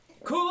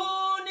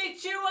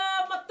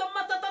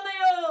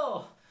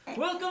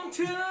Welcome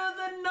to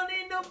the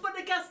Nani No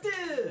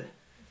Podcast.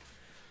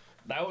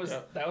 That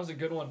was a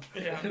good one.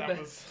 Yeah, that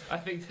was. I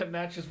think that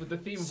matches with the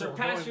theme.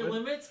 Surpass your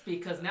limits,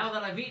 because now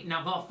that I've eaten,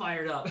 I'm all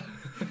fired up.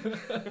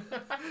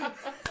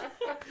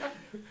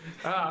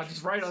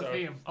 Just right on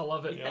theme. I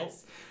love it.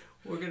 Yes.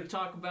 We're going to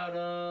talk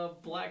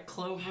about Black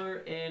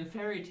Clover and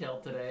Fairy Tail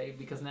today,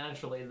 because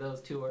naturally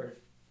those two are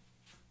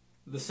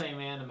the same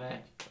anime.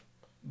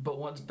 But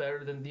one's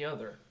better than the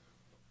other.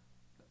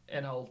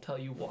 And I'll tell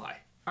you why.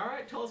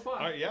 Alright, tell us why. All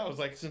right, yeah, I was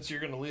like, since you're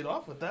going to lead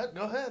off with that,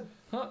 go ahead.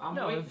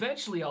 No,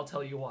 eventually I'll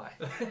tell you why.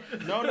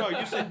 No,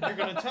 you said you're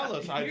going to tell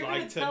us. I'd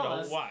like to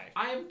know why.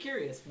 I am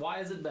curious. Why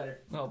is it better?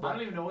 No, I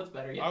don't even know what's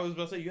better yet. I was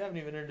about to say, you haven't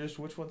even introduced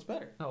which one's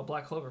better. No,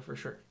 Black Clover for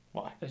sure.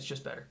 Why? It's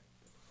just better.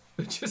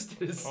 It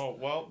just is. Oh,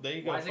 well, there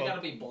you go. Why's it got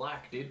to be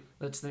black, dude?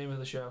 That's the name of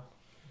the show.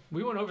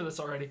 We went over this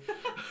already.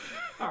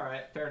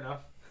 Alright, fair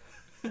enough.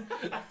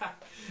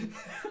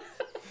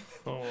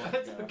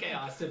 That's okay,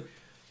 Austin.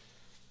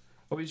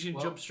 Are we just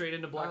jump straight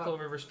into Black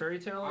Clover versus Fairy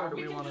Tail, or do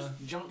we want to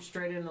just jump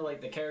straight into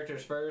like the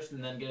characters first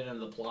and then get into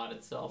the plot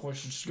itself? We're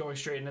just going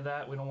straight into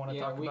that. We don't want to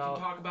talk about. We can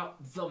talk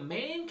about the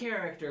main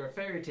character of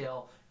Fairy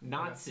Tail,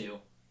 Natsu,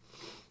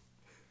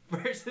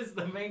 versus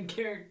the main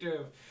character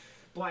of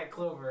Black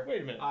Clover.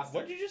 Wait a minute. Austin.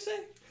 What did you just say?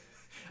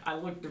 I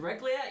looked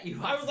directly at you,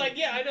 Austin, I was like,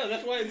 yeah, I know.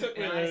 That's why it took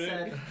me. and I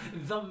said,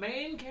 the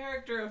main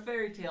character of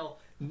Fairy Tail,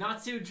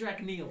 Natsu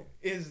Drakneil.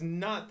 Is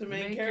not the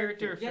main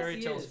character of Yes, Fairy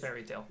he Tail is is.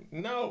 Fairy Tail.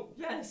 No.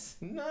 Yes.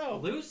 No.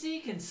 Lucy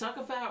can suck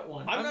a fat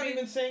one. I'm not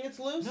even saying it's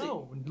Lucy.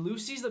 No,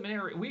 Lucy's the main.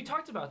 We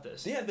talked about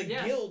this. Yeah, the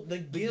Yes. guild. The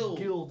guild.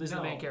 Guild is the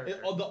No. main character.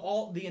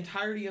 The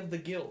entirety of the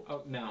guild.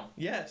 Oh, no.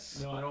 Yes.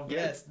 No, I don't.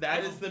 Yes,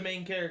 that is the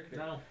main character.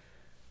 No.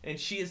 And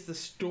she is the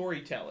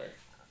storyteller.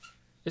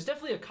 It's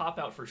definitely a cop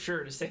out for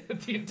sure to say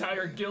that the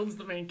entire guild's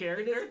the main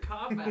character. It's a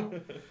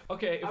cop-out.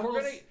 Okay, if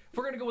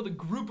we're gonna go with a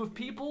group of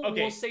people,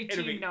 Okay, we'll say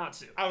it'll Team be-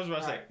 Natsu. I was about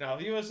to say, Alright. now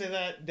if you want to say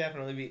that,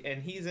 definitely be.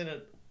 And he's in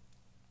it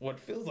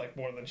what feels like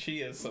more than she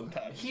is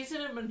sometimes. He's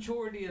in a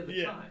majority of the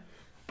Yeah. time.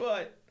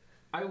 But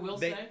I will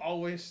they say,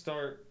 always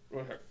start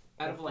with her.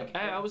 out of like...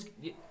 I was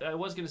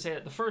gonna say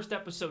that the first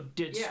episode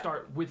did Yeah.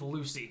 start with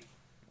Lucy.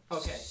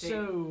 Okay, see,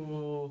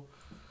 So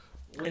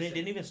And it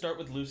didn't even start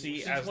with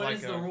Lucy since as when like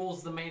is the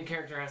rules the main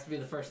character has to be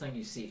the first thing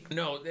you see?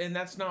 No, and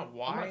that's not I'm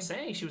why. not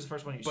saying she was the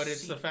first one you But see.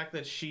 it's the fact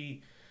that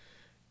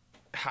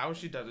how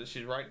she does it.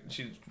 She's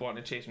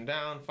wanting to chase him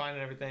down,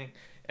 finding everything,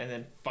 and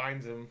then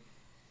finds him,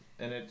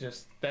 and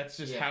that's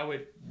just Yeah. how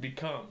it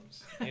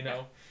becomes, you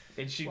know.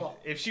 And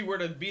if she were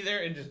to be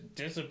there and just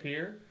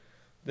disappear,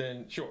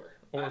 then sure.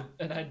 Or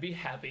and I'd be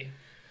happy.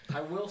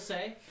 I will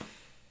say,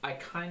 I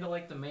kind of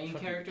like the main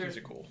Fucking characters kids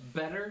are cool.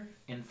 better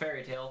in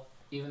Fairy Tail,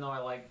 even though I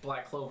like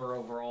Black Clover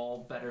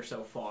overall better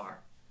so far.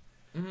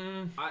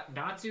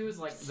 Natsu is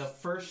like the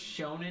first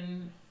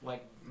shonen,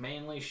 like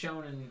mainly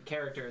shonen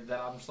character that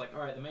I'm just like,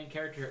 alright, the main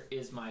character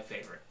is my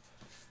favorite.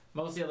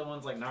 Most of the other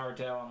ones like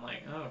Naruto, I'm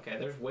like, oh, okay,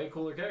 there's way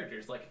cooler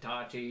characters like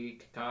Itachi,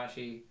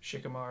 Kakashi.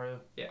 Shikamaru.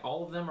 Yeah,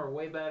 all of them are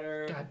way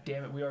better. God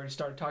damn it, we already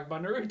started talking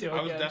about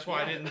Naruto again. that's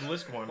why I didn't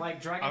list one. Like I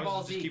Dragon was Ball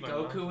just Z, keeping my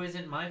Goku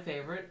isn't my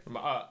favorite.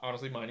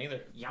 Honestly, mine either.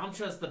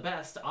 Yamcha's the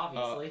best,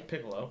 obviously.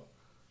 Piccolo.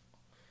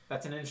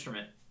 That's an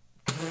instrument.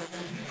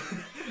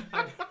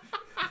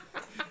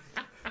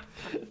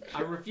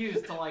 I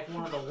refuse to like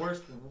one of the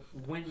worst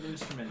wind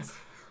instruments.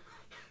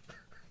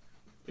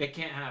 It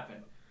can't happen.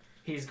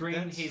 He's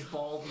green, he's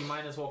bald, you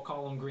might as well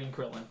call him Green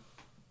Krillin.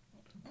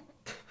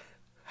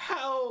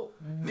 How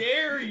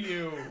dare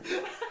you?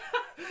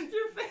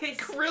 Your face!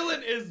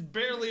 Krillin is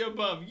barely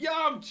above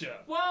Yamcha.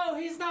 Whoa,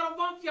 he's not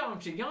above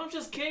Yamcha.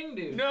 Yamcha's king,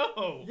 dude.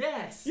 No.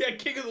 Yes. Yeah,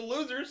 king of the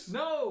losers.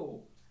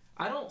 No.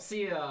 I don't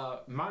see a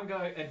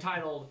manga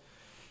entitled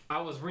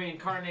I was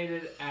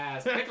reincarnated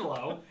as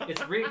Piccolo.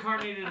 It's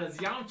reincarnated as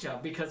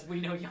Yamcha because we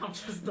know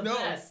Yamcha's the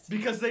best.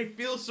 Because they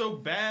feel so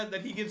bad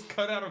that he gets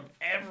cut out of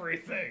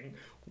everything.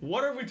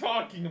 What are we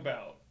talking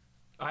about?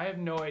 I have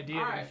no idea,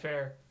 to be Alright.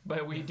 fair,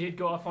 but we did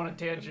go off on a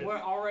tangent. We're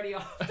already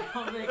off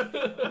topic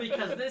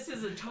because this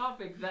is a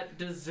topic that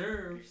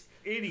deserves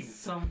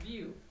some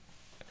view.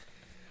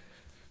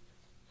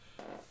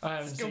 I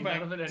haven't Let's go seen back.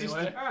 none of it Just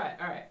anyway.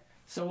 Alright.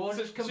 So we'll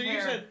just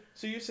compare.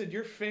 So you said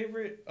your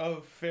favorite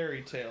of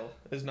Fairy Tail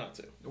is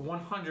Natsu.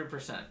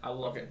 100%. I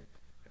love it.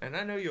 And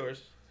I know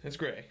yours. It's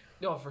Gray.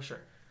 Oh, for sure.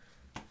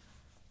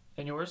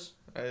 And yours?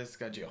 It's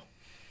got Jill.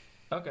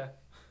 Okay.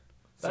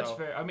 That's So-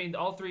 fair. I mean,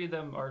 all three of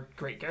them are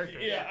great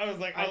characters. Yeah, I was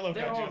like, I love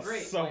they're all Jill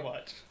great, so like-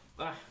 much.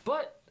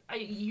 But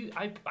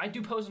I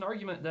do pose an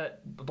argument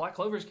that Black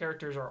Clover's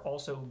characters are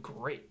also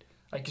great.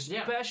 Like,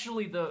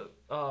 especially the,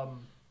 oh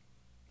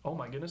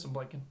my goodness, I'm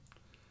blanking.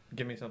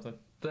 Give me something.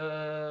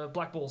 The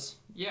Black Bulls.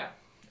 Yeah.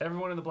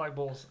 Everyone in the Black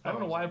Bulls. I don't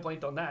know why I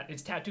blanked on that.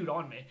 It's tattooed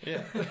on me.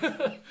 Yeah.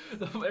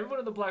 Everyone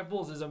in the Black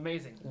Bulls is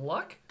amazing.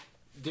 Luck?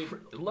 Dude,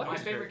 Luck my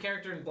is favorite great.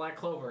 character in Black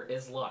Clover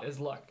is Luck. Is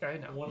Luck. I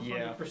know.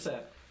 100%.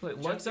 Look,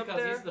 Just Luck's up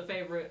because there.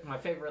 he's my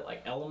favorite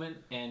like element,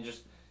 and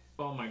just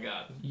oh my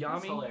god, he's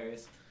Yami.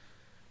 hilarious.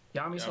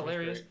 Yami's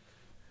hilarious. Great.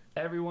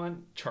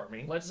 everyone,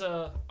 charming. let's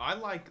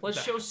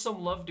show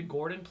some love to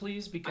Gordon,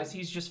 please, because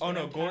he's just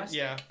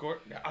fantastic.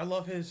 Gordon. I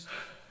love his.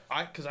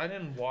 Because I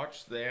didn't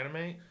watch the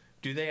anime.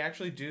 Do they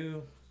actually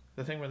do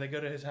the thing where they go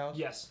to his house?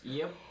 Yes.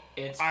 Yep.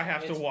 I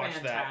have to watch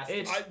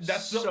fantastic. that.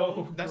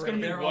 That's gonna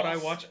be what I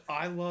watch.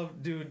 I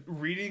love, dude.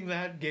 Reading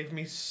that gave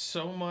me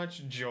so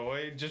much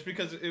joy, just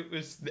because it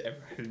was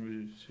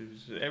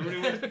everybody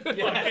was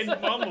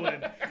fucking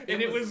mumbling,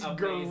 and it was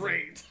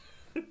great.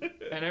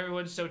 And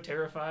everyone's so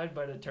terrified,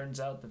 but it turns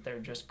out that they're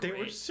just great. They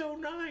were so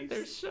nice.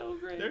 They're so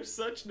great. They're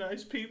such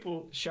nice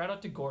people. Shout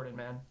out to Gordon,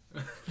 man.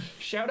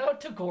 Shout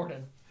out to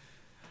Gordon.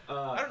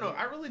 I don't know.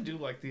 I really do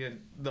like the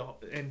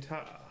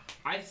entire.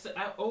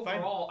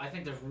 Overall, I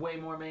think there's way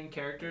more main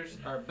characters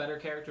or better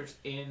characters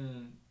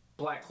in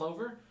Black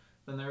Clover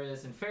than there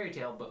is in Fairy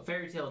Tail. But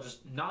Fairy Tail,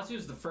 just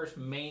Natsu's the first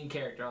main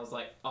character. I was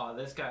like, oh,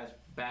 this guy's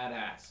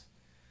badass.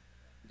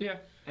 Yeah.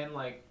 And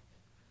like,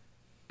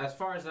 as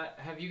far as that,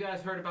 have you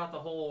guys heard about the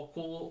whole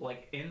cool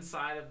like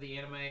inside of the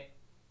anime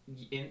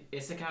in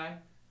isekai?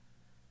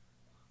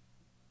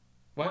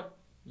 What?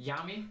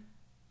 Yami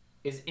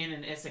is in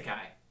an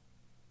isekai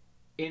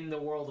in the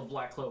world of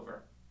Black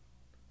Clover.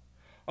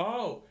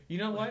 Oh, you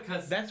know what?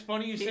 Because that's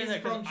funny you say that.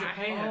 He's from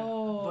Japan,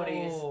 but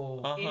he's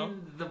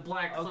in the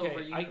Black Clover.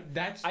 Okay,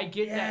 I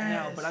get that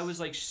now, but I was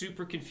like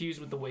super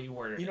confused with the way you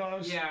worded it. You know,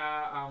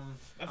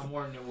 I'm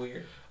wording it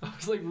weird. I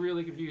was like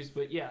really confused,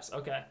 but yes,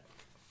 okay.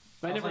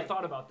 I never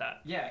thought about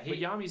that. Yeah, but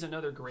Yami's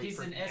another great. He's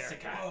an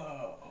isekai.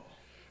 Whoa.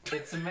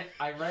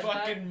 I read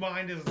fucking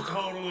mind is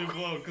totally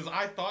blown because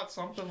I thought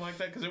something like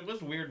that because it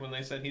was weird when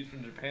they said he's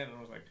from Japan and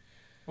I was like,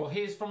 well,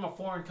 he's from a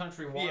foreign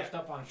country washed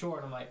up on shore,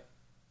 and I'm like,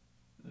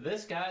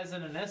 this guy's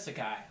in an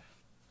isekai.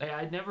 Hey,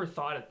 I never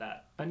thought of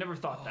that. I never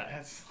thought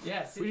that.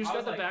 See, we just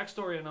got the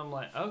backstory, and I'm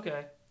like,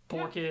 okay,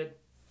 poor kid,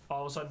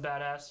 all of a sudden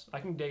badass. I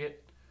can dig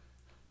it.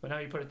 But now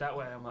you put it that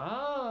way, I'm like,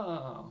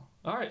 oh.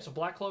 All right, so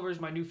Black Clover is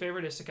my new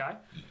favorite isekai.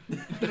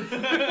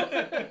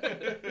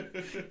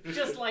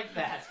 Just like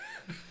that.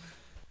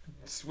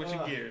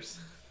 Switching gears.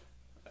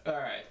 All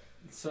right,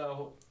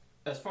 so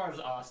as far as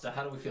Asta,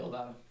 how do we feel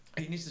about him?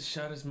 He needs to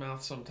shut his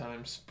mouth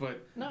sometimes,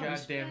 but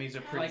goddamn, he's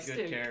a pretty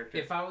good character.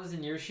 If I was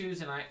in your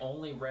shoes and I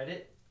only read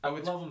it, I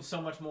would love him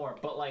so much more.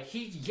 But like,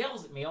 he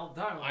yells at me all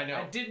the time. Like, I know.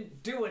 I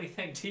didn't do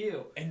anything to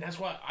you. And that's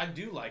why I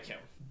do like him,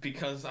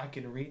 because I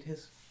can read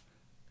his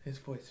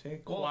voice very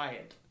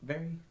quiet,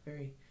 very,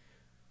 very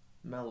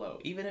mellow.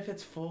 Even if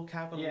it's full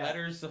capital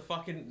letters,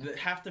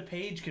 half the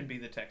page can be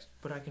the text,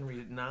 but I can read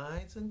it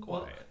nice and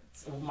quiet.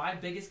 Well, my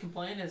biggest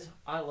complaint is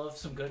I love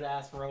some good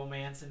ass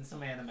romance and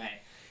some anime.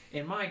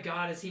 And my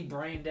God, is he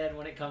brain dead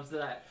when it comes to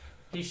that?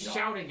 He's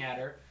shouting at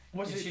her,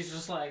 and she's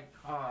just like,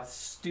 "Oh,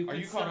 stupid." Are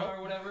you caught up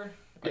or whatever?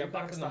 Are you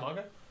back in the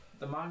manga?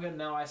 The manga?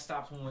 No, I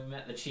stopped when we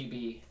met the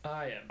chibi.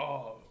 I am.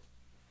 Oh,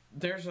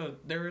 there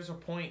is a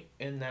point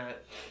in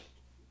that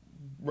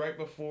right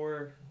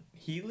before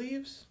he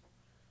leaves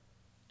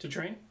to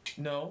train.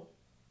 No.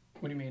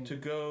 What do you mean? To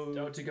go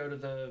to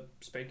the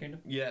Spade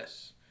Kingdom.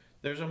 Yes,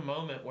 there's a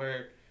moment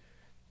where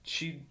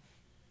she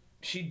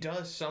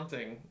does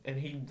something, and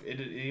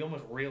he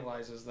almost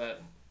realizes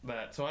that.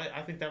 So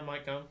I think that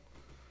might come.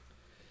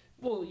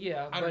 Well,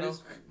 yeah, I don't know.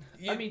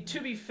 I mean, to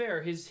be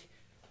fair,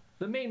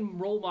 the main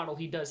role model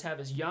he does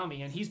have is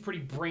Yami, and he's pretty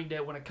brain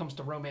dead when it comes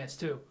to romance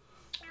too.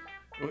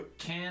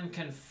 Can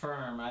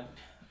confirm.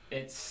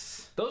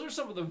 Those are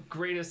some of the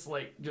greatest,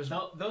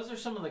 those are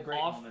some of the great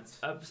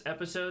moments.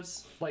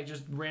 Episodes, like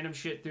just random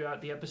shit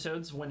throughout the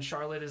episodes when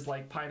Charlotte is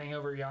like pining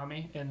over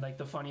Yami in like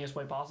the funniest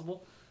way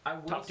possible.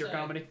 Top tier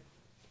comedy.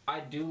 I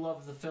do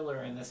love the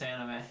filler in this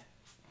anime.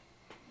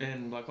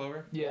 In Black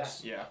Clover?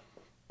 Yes. Yeah.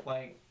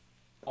 Like,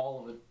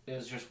 all of it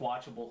is just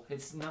watchable.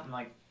 It's nothing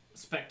like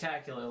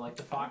spectacular like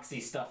the Foxy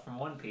stuff from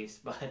One Piece,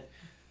 but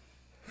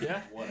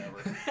yeah, whatever.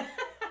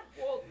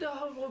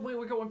 Well, wait,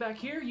 we're going back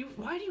here.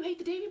 Why do you hate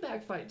the Davy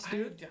Bag fights,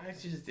 dude?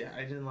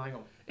 I didn't like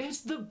them.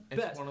 It's the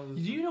best. Do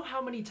you know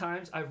how many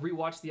times I've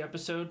rewatched the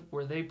episode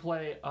where they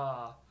play?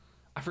 I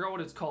forgot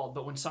what it's called,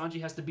 but when Sanji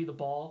has to be the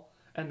ball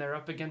and they're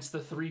up against the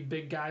three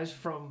big guys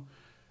from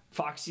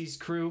Foxy's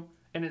crew,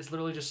 and it's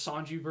literally just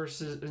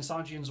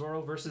Sanji and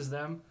Zoro versus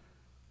them,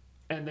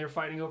 and they're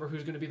fighting over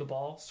who's going to be the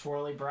ball.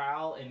 Swirly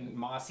brow and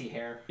mossy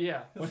hair.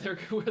 Yeah, they're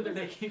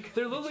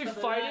literally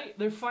fighting.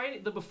 They're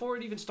fighting. Before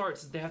it even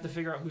starts, they have to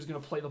figure out who's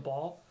going to play the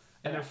ball,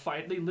 and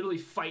they literally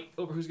fight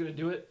over who's going to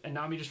do it. And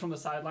Nami just from the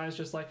sidelines,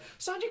 just like,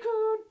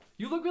 Sanji-kun,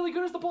 you look really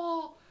good as the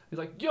ball. He's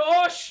like,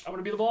 Yosh, I'm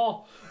going to be the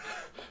ball.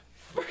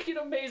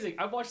 Freaking amazing.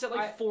 I've watched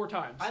that 4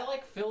 times. I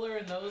like filler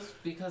in those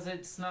because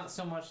it's not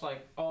so much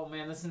like, oh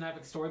man, this is an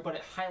epic story, but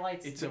it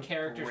highlights the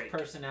characters'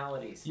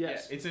 personalities.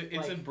 Yes. Yeah,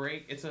 it's a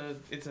break. It's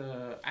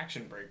a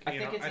action break.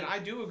 I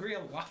do agree a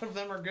lot of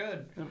them are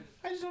good. Yeah.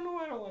 I just don't know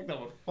why I don't like that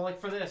one. Well,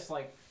 like for this,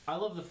 like I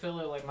love the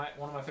filler, like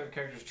one of my favorite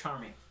characters,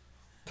 Charming.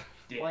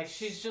 Yes. Like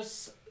she's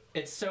just,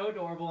 it's so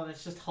adorable and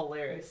it's just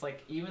hilarious.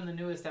 Like even the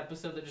newest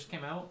episode that just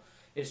came out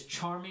is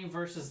Charming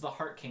versus the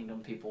Heart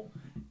Kingdom people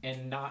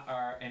and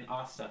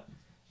Asta.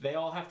 they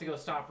all have to go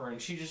stop her,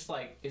 and she just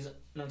like is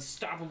an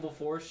unstoppable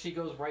force. She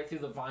goes right through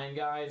the vine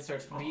guy and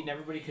starts beating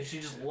everybody because she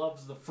just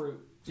loves the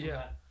fruit from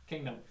that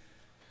kingdom.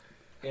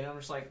 And I'm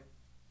just like,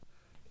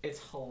 it's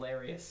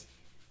hilarious.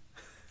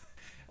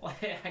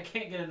 Like, I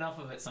can't get enough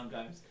of it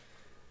sometimes.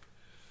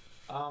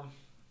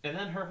 And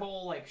then her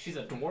whole like she's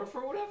a dwarf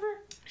or whatever.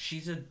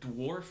 She's a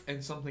dwarf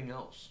and something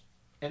else.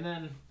 And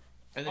then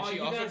she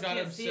also got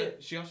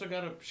upset.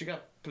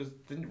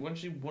 Wasn't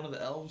she one of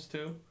the elves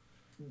too?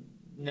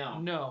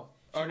 No.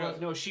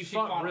 She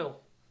fought Rill.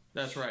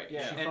 That's right.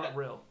 Yeah, she fought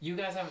Rill. You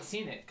guys haven't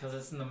seen it because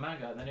it's in the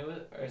manga. Then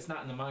it's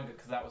not in the manga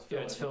because that was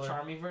filler. It's filler.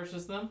 Charmy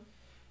versus them.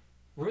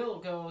 Rill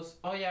goes,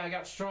 "Oh yeah, I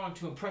got strong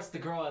to impress the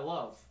girl I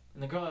love,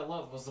 and the girl I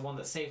love was the one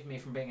that saved me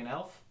from being an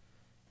elf,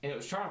 and it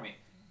was Charmy."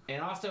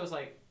 And Asta was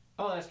like,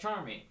 "Oh, that's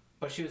Charmy,"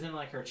 but she was in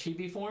like her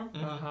chibi form,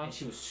 and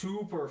she was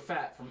super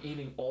fat from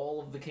eating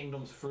all of the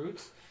kingdom's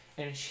fruits.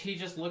 And he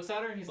just looks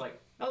at her and he's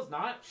like, "No, it's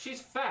not. She's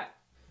fat.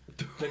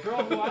 The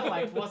girl who I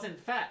liked wasn't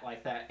fat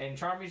like that." And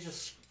Charmy's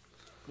just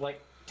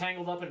like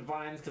tangled up in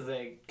vines because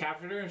they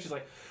captured her, and she's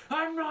like,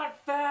 "I'm not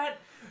fat.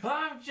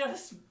 I'm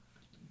just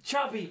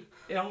chubby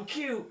and I'm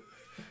cute."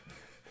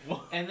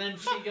 And then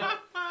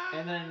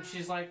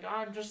she's like,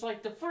 "I'm just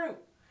like the fruit."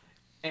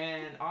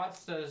 And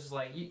Asta's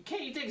like,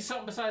 "Can't you think of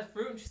something besides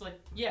fruit?" And she's like,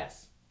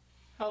 "Yes.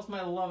 How's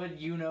my beloved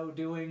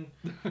doing?"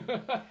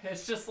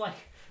 It's just like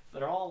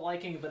they're all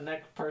liking the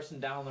next person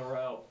down the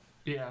row.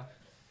 Yeah.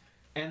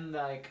 And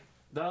like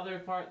the other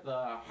part,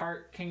 the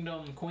Heart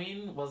Kingdom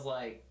Queen was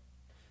like,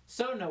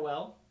 "So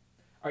Noelle,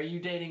 are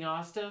you dating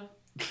Asta?"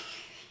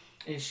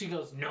 And she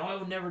goes, "No, I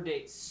would never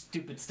date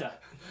stupid stuff."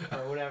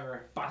 Or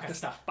whatever. Baka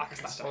stuff.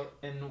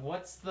 And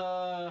what's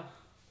the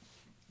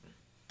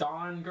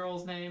Dawn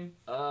girl's name?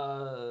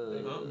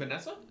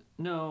 Vanessa?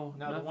 No,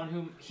 the one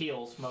who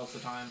heals most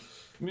of the time.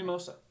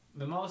 Mimosa.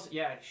 Mimosa,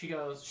 yeah,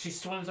 she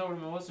swims over to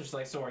Mimosa, she's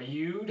like, "So are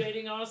you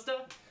dating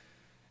Asta?"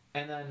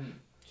 And then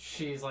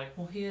she's like,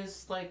 "Well,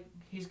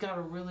 he's got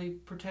a really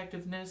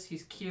protectiveness,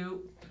 he's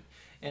cute."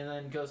 And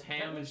then goes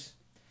ham, and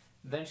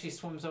then she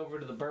swims over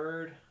to the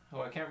bird.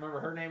 Oh, I can't remember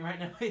her name right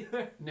now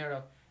either.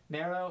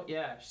 Nero,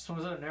 yeah. She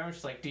swims over to Nero, and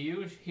she's like, "Do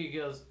you?" He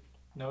goes,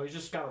 "No, he's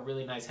just got a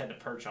really nice head to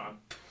perch on."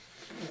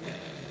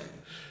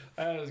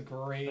 That is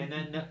great. And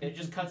then it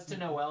just cuts to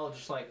Noelle,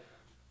 just like,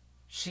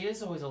 "She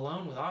is always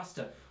alone with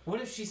Asta.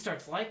 What if she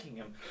starts liking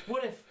him?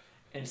 What if..."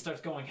 And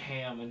starts going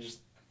ham, and just...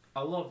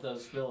 I love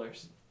those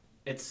fillers.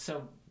 It's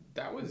so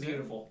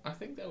beautiful. I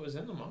think that was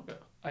in the manga.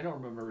 I don't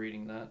remember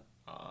reading that.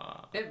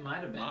 It might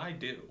have been. I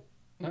do.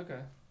 Okay.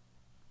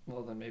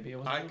 Well, then maybe it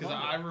was. Because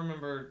I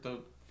remember the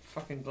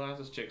fucking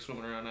glasses chick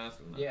swimming around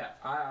asking that. Yeah,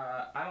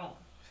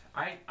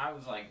 I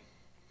was like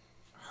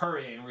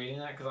hurrying reading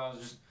that because I was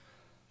just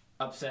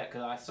upset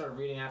because I started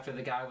reading after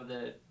the guy with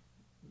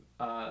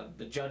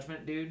the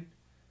judgment dude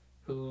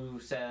who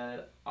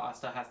said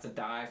Asta has to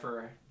die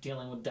for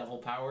dealing with devil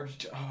powers.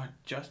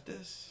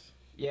 Justice?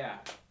 Yeah.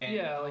 And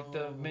like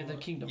the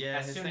kingdom. Yeah,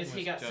 as soon as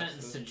he got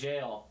sentenced to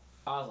jail,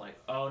 I was like,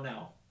 "Oh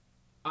no.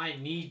 I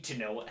need to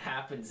know what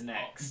happens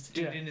next."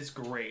 Dude, and it's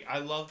great. I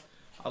love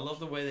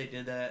the way they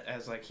did that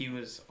as like he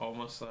was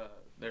almost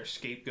their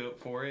scapegoat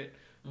for it.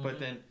 Mm-hmm. But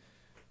then,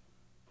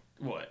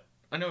 what?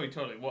 I know he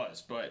totally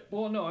was, but...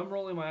 Well, no, I'm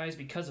rolling my eyes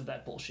because of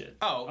that bullshit.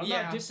 Oh,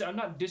 I'm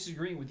not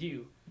disagreeing with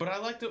you. But I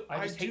like the...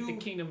 I just hate the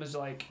kingdom as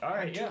like,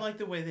 alright, I do like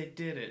the way they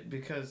did it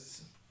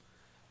because...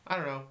 I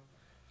don't know.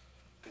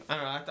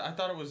 I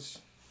thought it was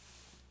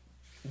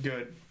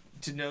good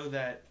to know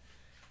that...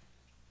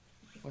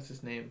 What's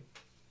his name?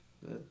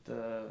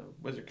 The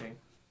Wizard King.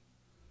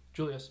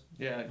 Julius.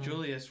 Yeah,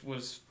 Julius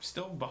was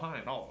still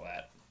behind all of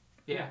that.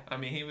 Yeah. I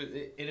mean,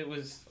 it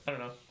was, I don't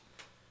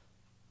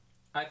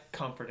know,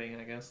 comforting,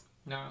 I guess.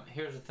 Now,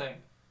 here's the thing.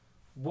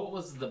 What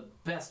was the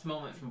best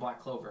moment from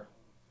Black Clover?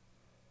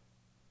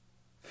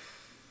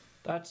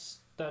 That's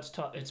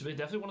tough. It's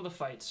definitely one of the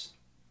fights.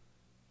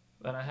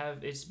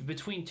 And it's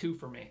between two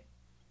for me.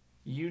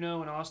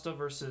 And Asta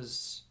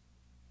versus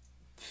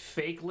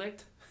Fake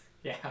Licked.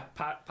 Yeah.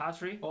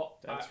 Patri. Well,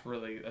 that's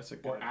a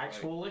good Or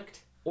Actual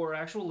Licked. Or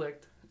Actual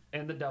Licked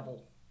and the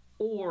Devil.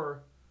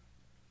 Or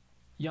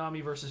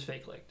Yami versus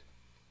Fake Licked.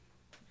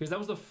 Because that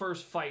was the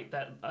first fight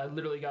that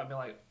literally got me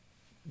like,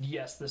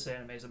 yes, this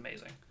anime is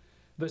amazing.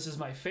 This is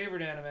my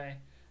favorite anime.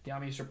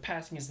 Yami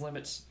surpassing his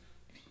limits,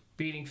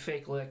 beating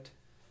Fake Licked.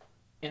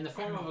 In the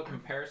form of a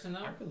comparison, though?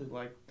 I really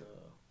like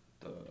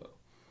the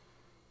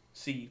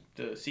sea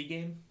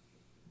game.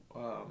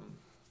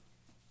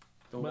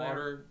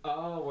 Water.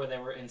 Oh, where they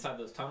were inside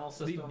those tunnel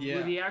systems?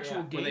 The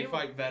actual game? Where they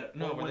fight Veto.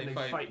 No, where they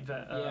fight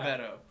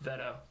Veto.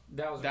 Veto.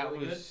 That was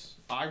good.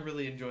 I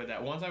really enjoyed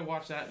that. Once I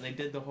watched that and they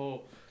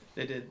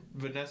did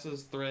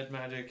Vanessa's thread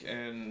magic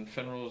and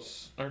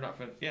Fenrir's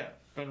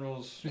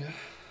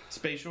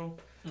spatial.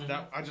 Mm-hmm.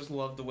 That I just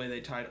loved the way they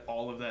tied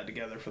all of that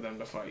together for them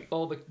to fight.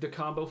 Oh, the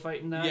combo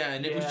fight in that? Yeah,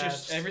 and it was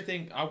just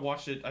everything. I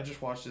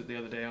just watched it the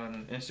other day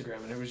on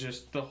Instagram, and it was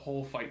just the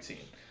whole fight scene.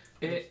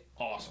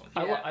 Awesome.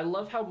 Yeah. I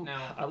love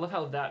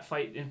how that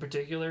fight in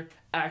particular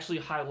actually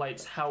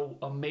highlights how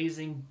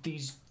amazing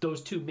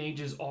those two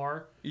mages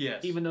are.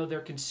 Yes. Even though they're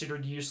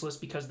considered useless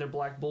because they're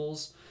black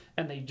bulls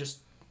and they just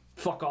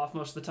fuck off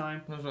most of the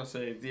time. I was gonna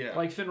say, yeah.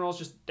 Like Finral's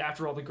just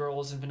after all the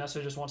girls and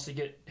Vanessa just wants to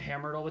get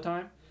hammered all the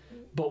time.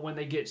 But when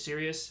they get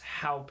serious,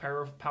 how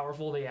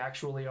powerful they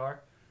actually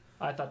are.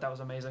 I thought that was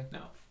amazing.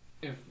 No.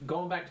 If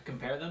going back to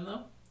compare them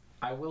though,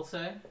 I will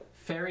say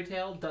Fairy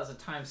Tail does a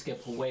time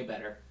skip way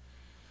better.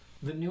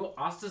 The new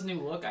Asta's new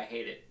look, I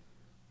hate it.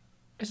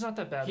 It's not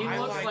that bad. He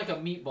looks like a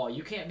meatball.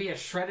 You can't be as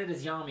shredded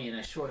as Yami and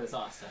as short as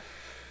Asta.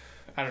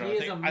 I don't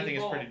know. I think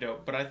it's pretty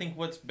dope. But I think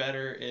what's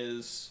better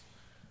is,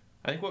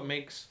 I think what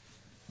makes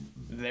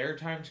their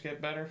time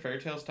skip better, Fairy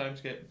Tail's time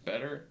skip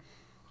better,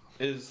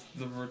 is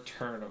the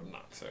return of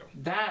Natsu.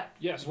 That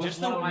yes,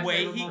 just the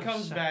way he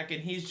comes back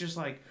and he's just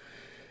like,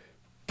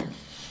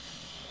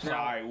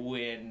 I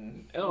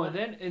win. Oh, and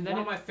then one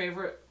of my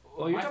favorite,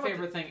 my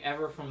favorite thing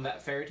ever from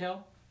that Fairy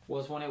Tail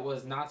was when it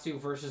was Natsu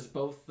versus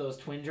both those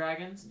twin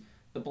dragons,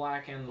 the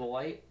black and the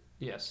light.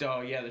 Yes.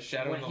 Oh yeah, the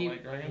shadow and the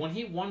light dragon. When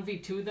he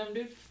 1v2'd them,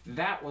 dude,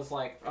 that was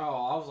like, I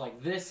was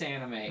like, this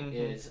anime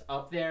is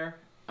up there.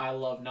 I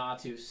love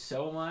Natsu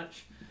so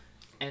much,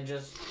 and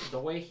just the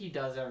way he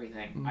does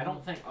everything. I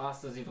don't think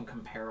Asta's even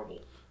comparable.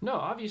 No,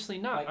 obviously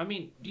not. Like, I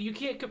mean, you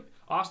can't.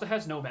 Asta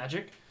has no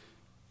magic.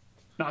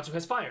 Natsu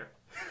has fire.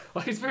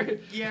 Like it's very,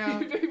 you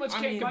very much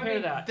can't compare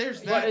that.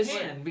 There's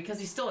that because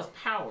he still has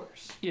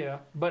powers. Yeah,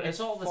 but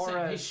it's all the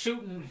same. He's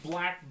shooting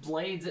black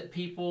blades at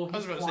people.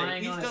 He's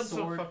flying on a sword. He's done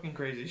some fucking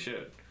crazy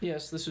shit.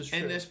 Yes, this is true.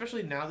 And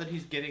especially now that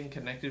he's getting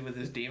connected with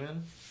his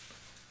demon.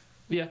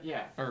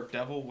 Yeah. Or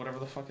devil, whatever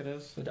the fuck it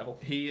is. The devil.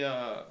 He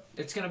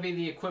it's gonna be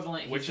the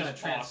equivalent. He's gonna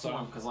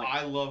transform because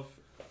I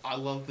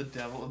love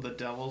the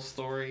devil's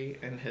story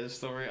and his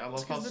story. I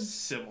love how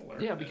similar.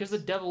 Yeah, because the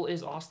devil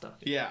is Asta.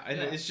 Yeah, and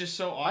it's just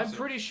so awesome. I'm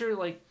pretty sure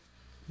like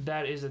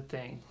that is a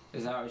thing.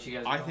 Is that what you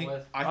guys are going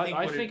with?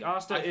 I think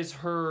Asta is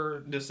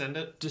her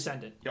descendant.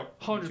 Yep.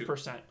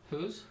 100%.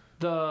 Who's?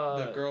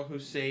 The girl who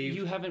saved.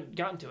 You haven't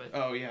gotten to it.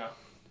 Oh yeah.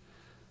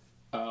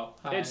 Oh,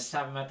 I just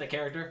haven't met the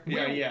character.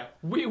 Yeah.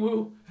 Wee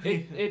woo.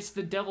 It's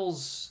the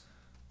devil's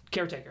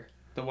caretaker.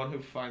 The one who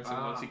finds him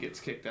once he gets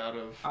kicked out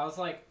of. I was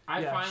like,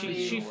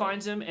 she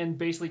finds him and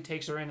basically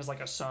takes her in as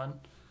like a son,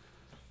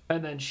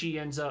 and then she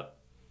ends up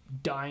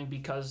dying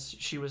because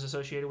she was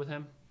associated with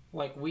him.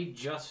 Like we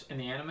just in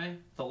the anime,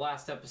 the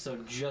last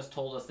episode just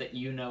told us that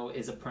Yuno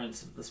is a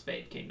prince of the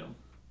Spade Kingdom.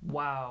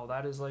 Wow,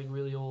 that is like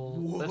really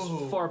old. Whoa.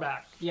 That's far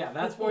back. Yeah,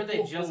 that's where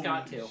they just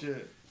got to.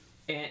 Shit.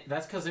 And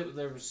that's because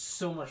there was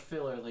so much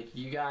filler. Like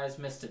you guys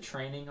missed a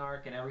training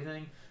arc and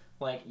everything.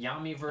 Like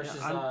Yami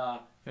versus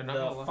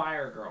the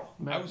fire girl.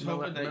 I was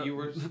hoping that you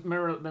were.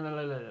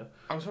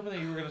 I was hoping that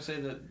you were gonna say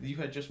that you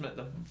had just met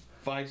the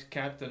vice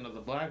captain of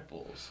the Black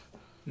Bulls.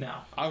 No.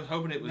 I was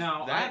hoping it was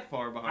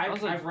far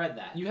behind. I've read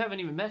that. You haven't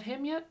even met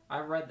him yet? I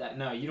read that.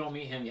 No, you don't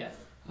meet him yet.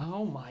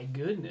 Oh my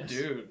goodness.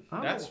 Dude,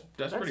 that's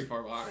pretty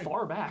far behind.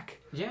 Far back.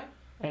 Yeah.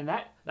 And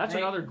that's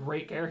another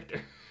great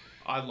character.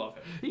 I love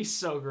him. He's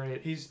so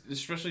great. He's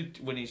especially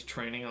when he's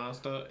training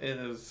Asta, it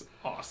is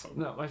awesome.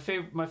 No, my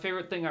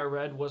favorite thing I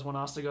read was when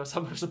Asta goes,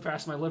 "I'm going to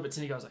surpass my limits,"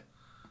 and he goes like,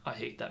 "I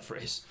hate that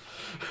phrase."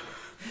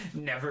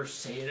 Never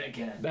say it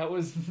again.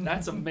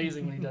 That's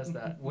amazing when he does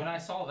that. When I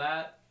saw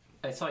that,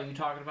 I saw you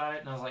talking about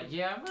it, and I was like,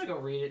 yeah, I'm gonna go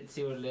read it and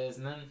see what it is.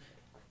 And then,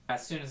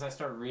 as soon as I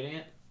started reading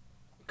it,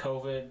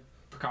 COVID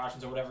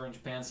precautions or whatever in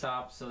Japan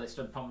stopped, so they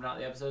started pumping out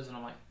the episodes, and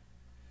I'm like,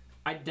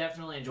 I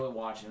definitely enjoy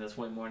watching this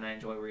way more than I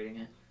enjoy reading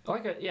it.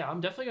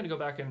 I'm definitely gonna go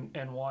back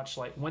and watch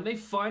like when they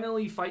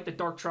finally fight the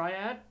Dark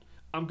Triad.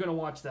 I'm gonna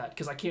watch that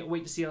because I can't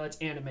wait to see how that's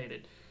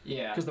animated.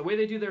 Yeah. Because the way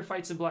they do their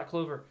fights in Black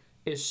Clover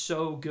is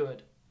so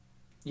good.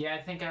 Yeah,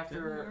 I think after.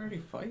 Didn't we already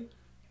fight?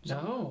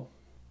 No.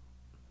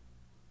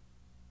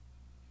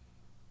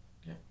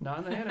 Yeah.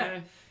 Not in the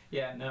anime.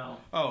 Yeah, no.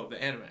 Oh,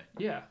 the anime.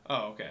 Yeah.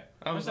 Oh, okay.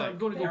 I was like, I'm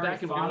going to go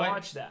back and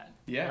watch that.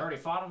 Yeah. They already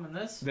fought him in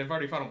this? They've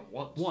already fought him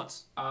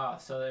once.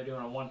 So they're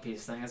doing a One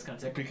Piece thing. It's going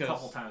to take a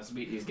couple times to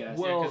beat these guys.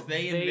 Well, because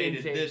they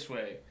invaded this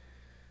way.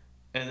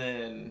 And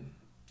then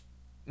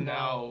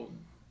now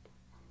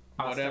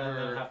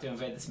whatever have to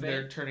invade the space.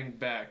 They're turning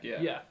back,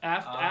 yeah. Yeah.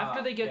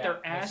 After they get their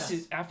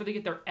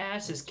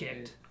asses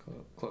kicked.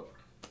 Clover.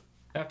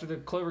 After the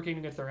Clover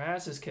Kingdom gets their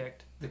asses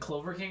kicked. The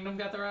Clover Kingdom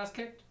got their ass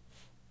kicked?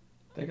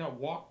 They got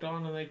walked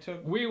on and they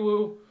took. Wee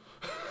woo.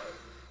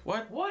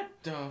 What? What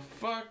the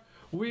fuck?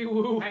 Wee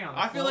woo. Hang on.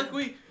 I feel like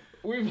we've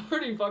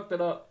already fucked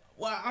it up.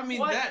 Well, I mean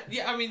what? that.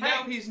 Yeah, I mean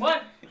now he's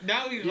what?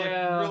 Now he's like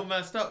real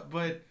messed up.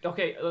 But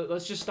okay,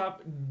 let's just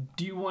stop.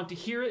 Do you want to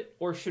hear it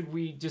or should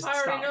we just? I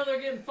already stop? know they're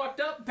getting fucked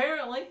up.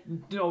 Apparently.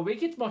 No, it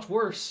gets much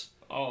worse.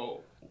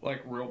 Oh,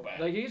 like real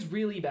bad. Like it gets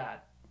really bad.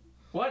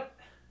 What?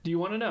 Do you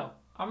want to know?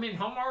 I mean,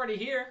 I'm already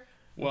here.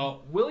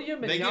 Well,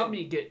 William and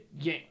Yami get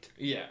yanked.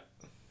 Yeah.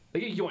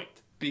 They get yoinked.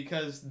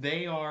 Because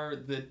they are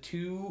the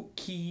two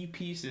key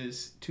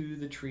pieces to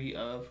the tree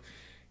of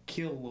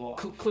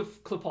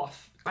Clip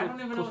off. I don't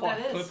even know what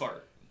that is. Clip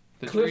art.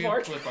 The Cliff tree of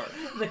art? clip art.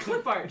 The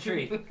clip art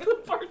tree.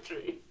 Clip art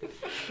tree.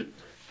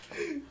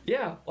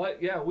 Yeah,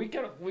 we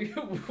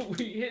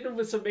hit him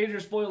with some major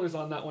spoilers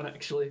on that one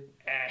actually.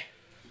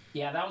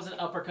 Yeah, that was an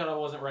uppercut I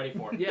wasn't ready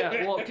for.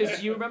 Yeah, well,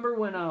 because you remember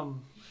when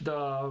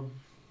the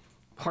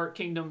Heart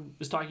Kingdom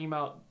was talking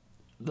about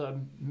the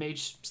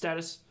mage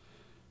status,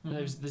 and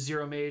there's the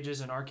Zero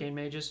Mages and Arcane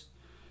Mages.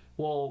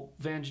 Well,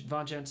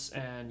 Vengeance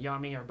and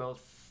Yami are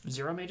both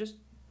Zero Mages.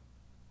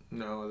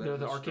 No, They're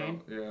the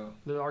Arcane. Yeah,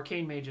 They're the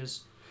Arcane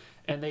Mages,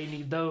 and they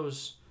need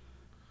those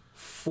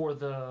for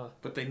the.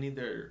 but they need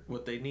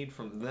what they need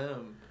from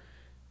them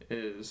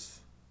is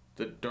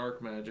the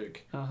dark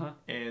magic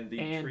and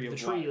the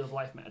tree of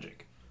life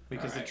magic.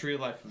 Because the tree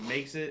of life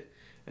makes it,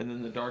 and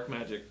then the dark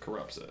magic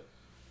corrupts it.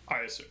 I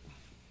assume.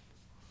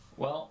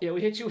 Well, yeah, we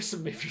hit you with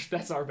some major.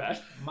 That's our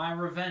bad. My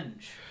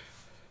revenge.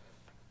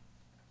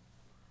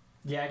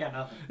 Yeah, I got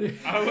nothing.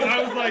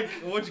 I was like,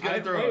 what you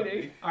gonna throw at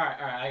me?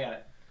 Alright, I got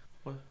it.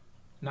 What?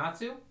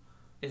 Natsu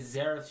is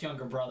Zareth's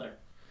younger brother.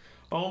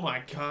 Oh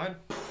my god.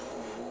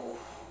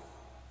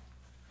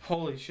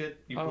 Holy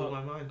shit, you blew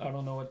my mind. I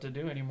don't know what to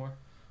do anymore.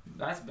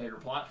 That's a bigger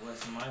plot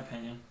twist, in my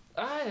opinion.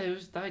 I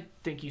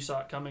think you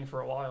saw it coming for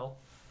a while.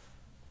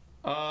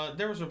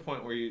 There was a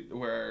point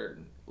where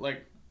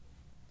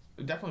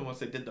definitely once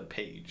they did the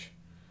page,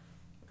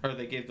 or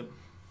they gave the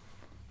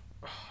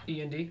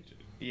E&D?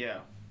 Yeah.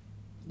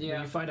 Yeah.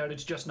 When you find out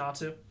it's just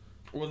Natsu?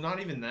 Well,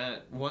 not even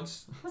that.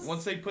 Once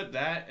they put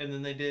that, and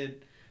then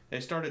they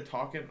started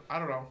talking. I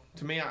don't know.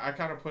 To me, I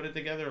kind of put it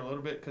together a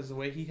little bit because the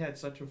way he had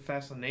such a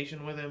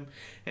fascination with him,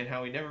 and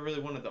how he never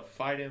really wanted to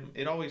fight him,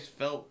 it always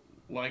felt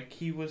like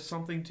he was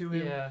something to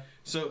him. Yeah.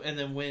 So, and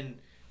then when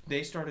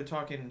they started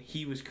talking,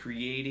 he was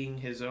creating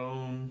his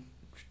own,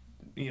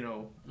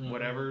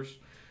 whatevers.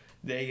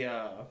 They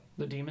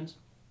the demons.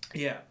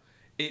 Yeah.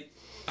 I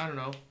don't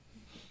know.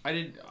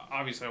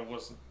 Obviously, I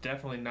was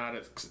definitely not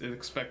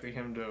expecting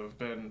him to have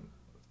been,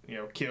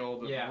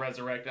 killed and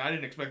resurrected. I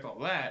didn't expect all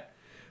that,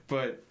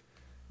 but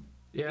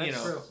yeah,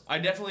 true. I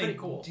definitely,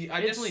 cool.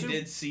 I definitely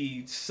did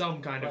see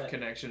some kind of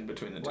connection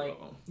between the two of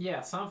them.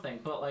 Yeah,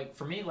 something. But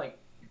for me,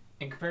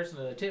 in comparison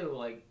to the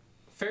two,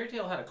 Fairy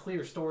Tail had a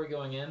clear story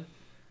going in,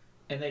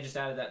 and they just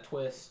added that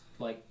twist.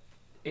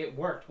 It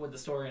worked with the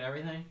story and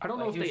everything. I don't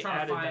know if they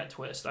added that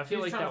twist. I feel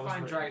like that was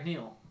trying to find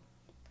Dragneel.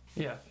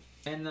 Yeah.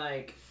 And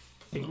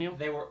Igneel?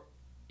 They were,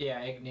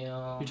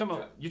 Igneel. You're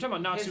talking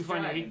about Natsu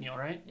finding Igneel,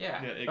 right?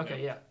 Yeah. Igneel.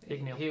 Okay, yeah,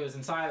 Igneel. He was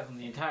inside of him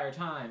the entire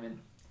time, and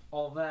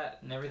all of that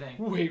and everything.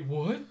 Wait,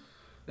 what?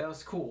 That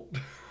was cool.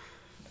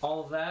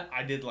 All of that.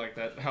 I did like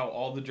that. How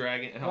all the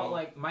dragon.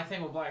 But my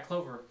thing with Black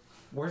Clover,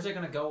 where's it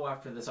gonna go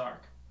after this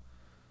arc?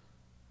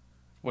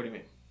 What do you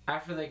mean?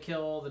 After they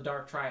kill the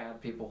Dark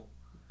Triad people.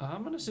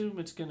 I'm gonna assume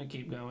it's gonna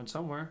keep going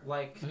somewhere.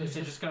 Is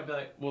it just gonna be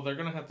Well, they're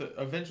gonna have to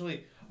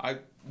eventually.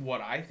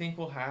 What I think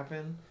will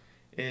happen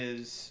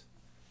is.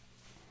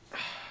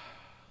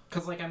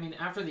 Because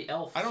after the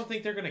elf. I don't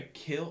think they're gonna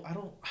kill. I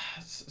don't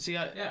see.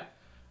 Yeah.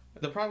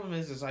 The problem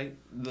is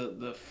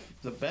the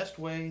best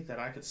way that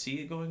I could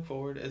see it going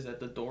forward is that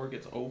the door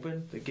gets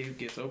open, the gate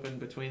gets open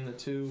between the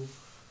two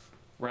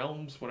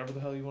realms, whatever the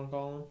hell you want to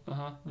call them,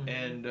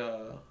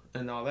 Mm-hmm.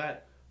 and all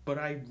that. But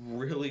I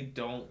really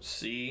don't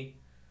see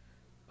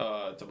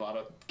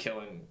Tabata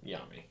killing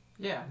Yami.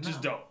 Yeah, no.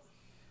 Just don't.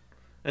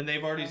 And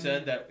they've already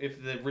said that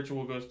if the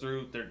ritual goes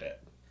through, they're dead.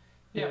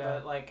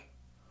 Yeah, but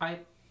I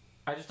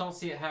just don't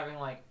see it having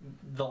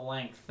the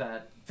length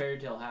that Fairy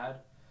Tail had.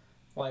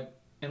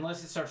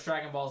 Unless it starts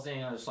Dragon Ball Z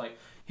and it's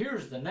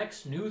here's the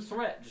next new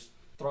threat. Just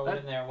throw it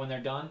in there when they're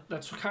done.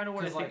 That's kind of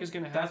what I think is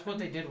going to happen. That's what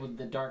they did with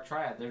the Dark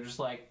Triad. They're just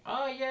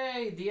oh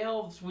yay, the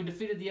elves, we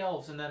defeated the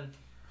elves, and then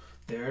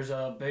there's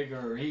a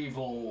bigger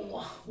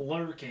evil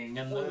lurking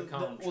in the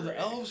country. Well, the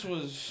elves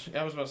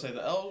I was about to say,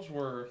 the elves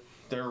were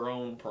their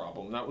own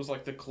problem. That was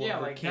the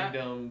Clover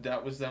Kingdom.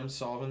 That was them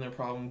solving their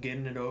problem,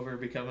 getting it over,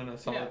 becoming a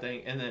solid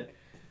thing. And then,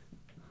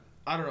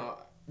 I don't know,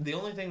 the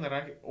only thing that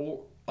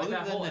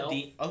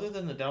other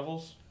than the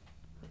devils,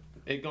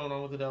 it going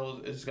on with the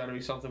devils, it's got to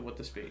be something with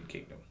the Spade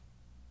Kingdom.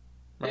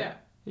 Right?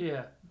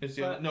 Yeah. It's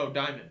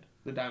Diamond.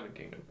 The Diamond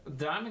Kingdom.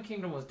 The Diamond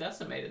Kingdom was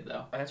decimated,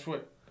 though. That's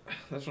what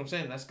I'm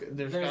saying.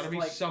 There's got to be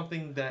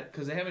something that,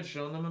 because they haven't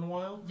shown them in a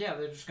while. Yeah,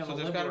 they're just gonna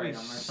liberate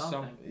them or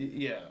something.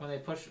 Yeah. When they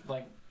push,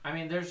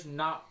 there's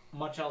not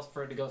much else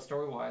for it to go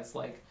story wise.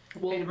 Hate to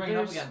bring it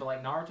up again,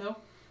 but Naruto,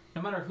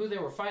 no matter who they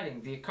were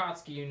fighting, the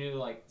Akatsuki, you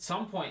knew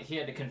some point he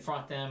had to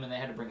confront them, and they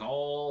had to bring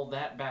all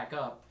that back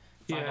up.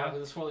 Find out who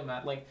the swirly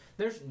mat.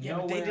 There's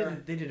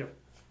nowhere. They did a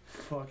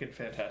fucking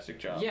fantastic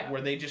job. Yeah.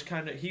 Where they just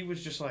he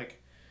was just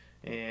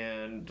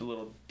and a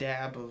little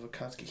dab of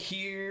Akatsuki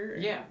here.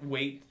 Yeah.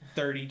 Wait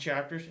 30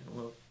 chapters. And a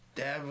little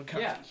dab of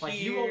Akatsuki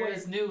here. You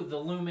always knew the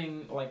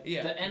looming,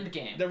 the end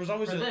game. There was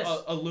always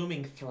a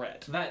looming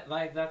threat.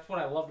 That's what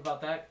I loved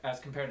about that as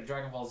compared to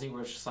Dragon Ball Z,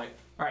 where it's just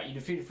alright, you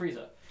defeated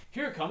Frieza.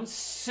 Here comes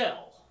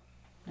Cell.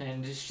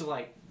 And it's just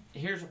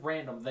here's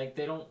random. They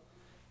don't.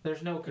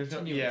 There's no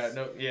continuous.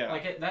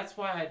 That's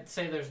why I'd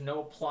say there's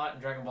no plot in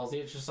Dragon Ball Z.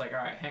 It's just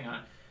alright, hang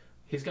on.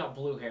 He's got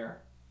blue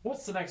hair.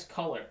 What's the next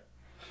color?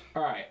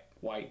 All right,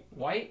 White.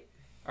 white.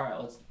 All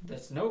right,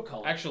 that's no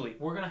color. Actually,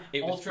 we're gonna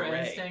it was Ultra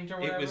gray. Instinct or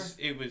whatever.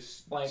 It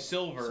was Like,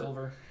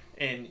 silver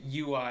and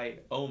UI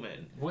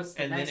Omen. What's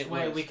the and then next it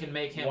way was we can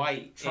make him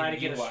white try to and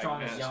get as UI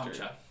strong as Master.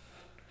 Yamcha?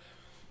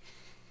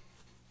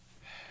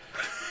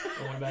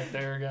 Going back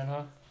there again,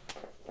 huh?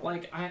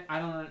 Like I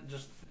don't know,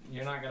 just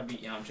you're not gonna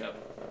beat Yamcha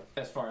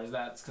as far as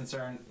that's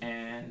concerned,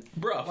 and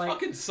Bruh, like,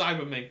 fucking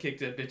Cyberman kicked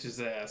that bitch's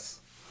ass.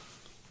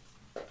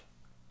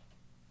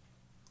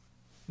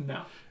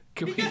 no,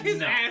 He got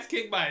his ass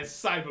kicked by a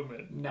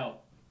Cyberman. no,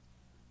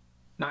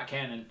 not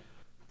canon.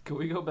 Can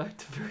we go back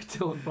to Fairy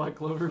Tail and Black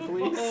Clover,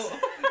 please?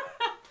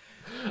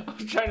 I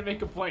was trying to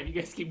make a point. You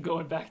guys keep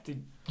going back to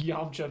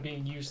Yamcha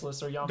being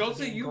useless or Yamcha Don't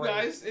say being you great.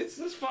 guys. It's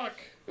this fuck.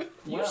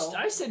 Well,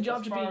 I said as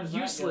Yamcha far being as that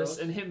useless goes-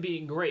 and him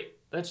being great.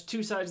 That's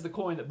two sides of the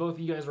coin that both of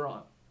you guys are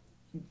on.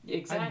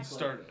 Exactly. I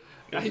started.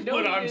 I That's know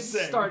what you I'm didn't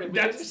saying. start it,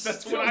 but That's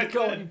it's what I still said.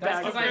 going That's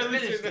back. because I really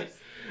finished said it.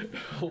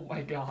 Oh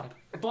my god.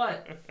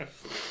 But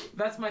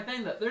that's my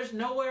thing. That there's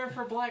nowhere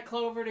for Black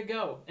Clover to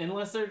go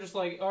unless they're just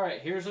like, all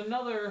right, here's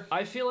another.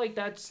 I feel like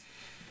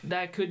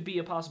that could be a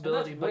And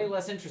possibility, that's way but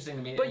less interesting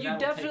to me. but and you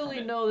that'll take definitely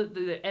from it. know that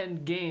the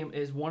end game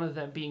is one of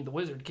them being the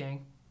Wizard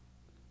King.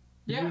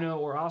 Yeah. Yuno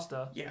or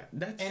Asta. Yeah,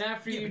 that's. And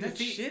after you but that's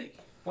defeat- shitty.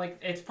 Like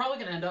it's probably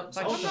gonna end up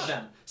like, both I'm of not-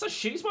 them. It's not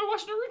shitty. It's why I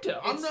watch Naruto.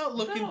 I'm not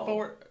looking no.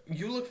 forward.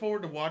 You look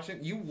forward to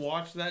watching. You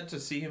watched that to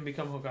see him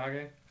become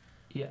Hokage.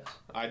 Yes.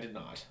 I did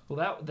not.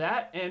 Well,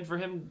 that and for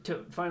him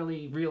to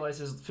finally realize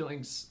his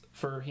feelings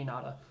for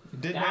Hinata.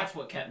 Did That's not.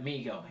 what kept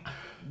me going.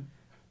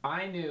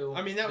 I knew.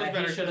 I mean, that was he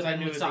better should have 'cause I been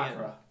knew with at the end.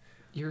 Sakura.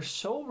 You're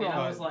so wrong. And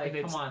I was like, and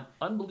it's come on.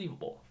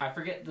 unbelievable. I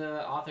forget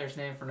the author's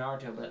name for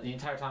Naruto, but the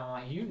entire time I'm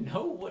like, you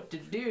know what to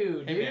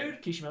do, Hey, dude. man.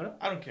 Kishimoto?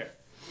 I don't care.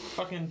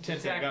 Fucking Tintin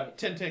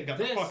Exactly. got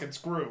This- the fucking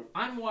screw.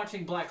 I'm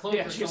watching Black Clover,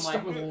 Yeah, so she's I'm stuck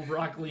like, with old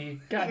Rock Lee.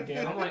 God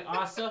damn. I'm like,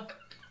 Asa,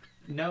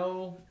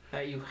 know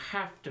that you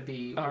have to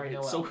be. All with right,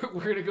 Noel. so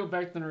we're gonna go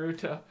back to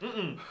Naruto.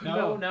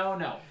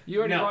 No. You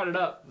already No. brought it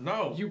up.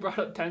 No. You brought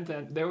up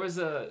Tenten. There was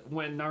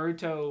when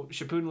Naruto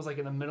Shippuden was like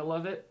in the middle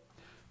of it.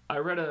 I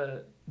read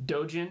a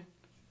dojin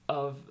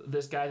of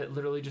this guy that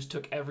literally just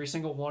took every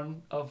single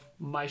one of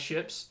my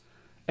ships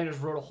and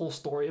just wrote a whole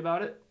story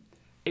about it.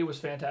 It was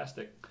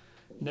fantastic.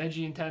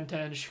 Neji and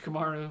Tenten,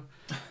 Shikamaru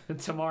and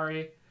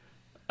Tamari,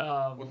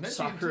 Neji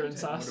Sakura and Tintin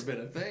Sas. would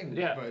have been a thing.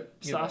 Yeah, But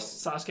you know,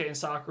 Sasuke and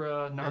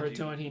Sakura,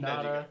 Naruto and Neji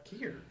Hinata. got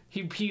cured.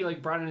 He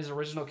like brought in his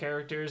original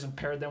characters and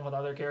paired them with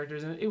other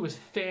characters, and it was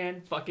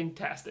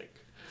fan-fucking-tastic.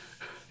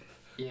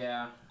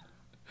 Yeah.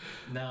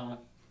 No.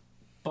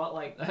 But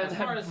like, as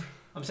far as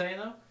I'm saying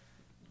though,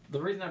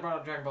 the reason I brought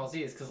up Dragon Ball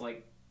Z is because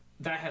like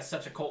that has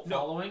such a cult No,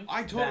 following.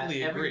 I totally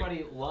that agree.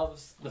 Everybody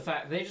loves the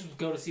fact they just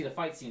go to see the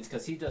fight scenes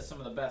because he does some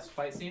of the best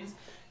fight scenes.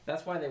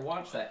 That's why they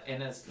watch that.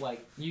 And it's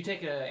like you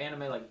take an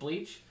anime like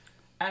Bleach,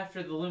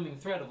 after the looming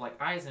threat of like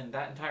Aizen,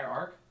 that entire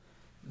arc,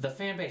 the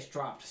fan base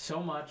dropped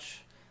so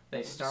much.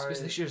 They started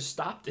Because they should have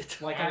stopped it.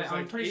 like I was I'm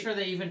like, pretty sure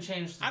they even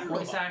changed I the don't know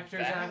voice about actors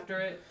that. after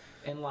it,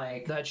 and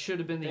like That should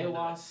have been the they end of it.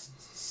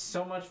 lost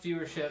so much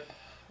viewership,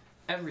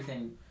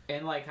 everything,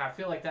 and like I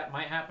feel like that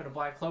might happen to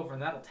Black Clover,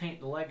 and that'll taint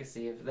the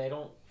legacy if they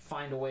don't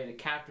find a way to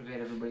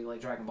captivate everybody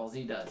like Dragon Ball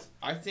Z does.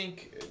 I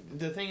think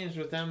the thing is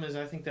with them is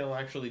I think they'll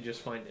actually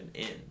just find an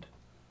end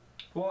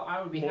Well,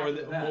 I would be more happy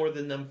with that. more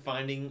than them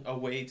finding a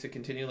way to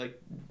continue. Like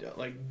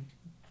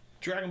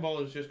Dragon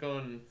Ball is just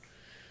going.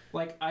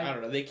 like I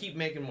don't know. They keep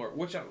making more,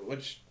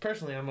 which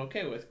personally I'm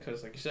okay with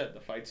because, like you said, the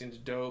fight scene's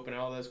dope and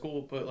all that's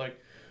cool. But like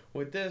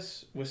with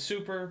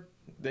Super,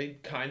 they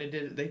kind of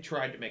did. They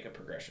tried to make a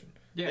progression.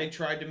 Yeah. They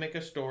tried to make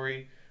a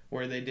story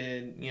where they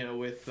did,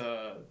 with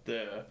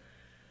the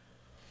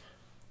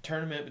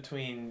tournament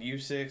between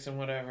U6 and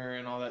whatever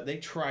and all that. They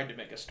tried to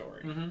make a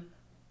story, Mm-hmm.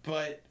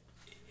 but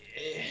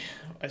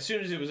as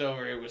soon as it was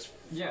over, it was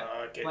Yeah,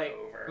 fucking like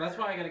over. that's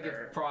why I gotta give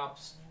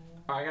props.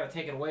 Or I gotta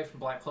take it away from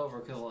Black Clover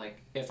because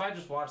like if I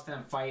just watch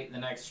them fight the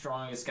next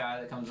strongest guy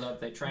that comes up,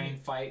 they train,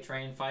 fight,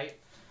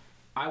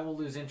 I will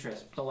lose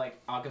interest. But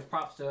like I'll give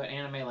props to an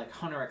anime like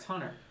Hunter x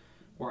Hunter,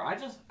 where I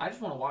just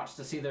want to watch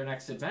to see their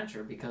next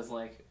adventure because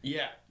like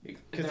Yeah,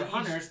 they're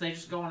hunters, they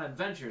just go on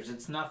adventures.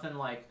 It's nothing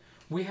like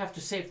we have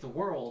to save the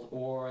world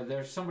or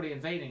there's somebody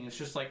invading. It's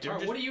just like, They're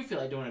 "Alright, just what do you feel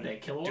like doing today,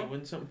 Killua?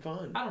 doing something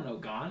fun. I don't know,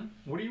 Gon.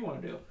 What do you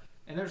want to do?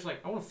 And they're just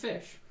like, I want to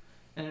fish.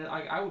 And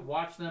I would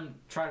watch them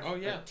try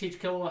to teach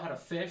Killua how to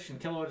fish, and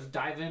Killua just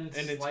dive in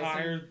An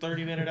entire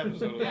 30-minute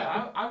episode.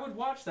 Yeah, I would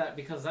watch that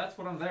because that's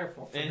what I'm there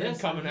for. For and this,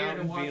 him coming I'm here out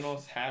to and watch being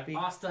all happy.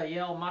 Asta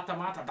yell mata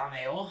mata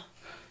daneo.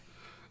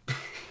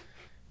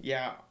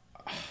 Yeah,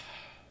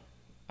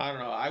 I don't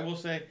know. I will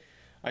say,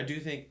 I do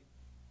think,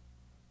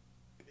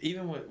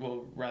 even with,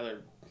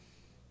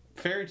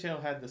 Fairy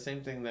Tail had the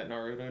same thing that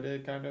Naruto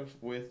did, kind of,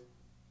 with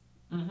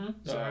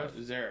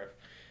Zeref.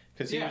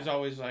 Because he was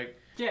always like,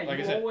 yeah, like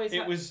you I said,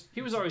 always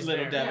He was always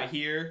little there. dab Yeah.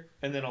 here,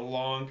 and then a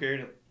long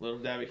period of little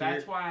dab here.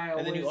 That's why I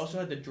always. And then you also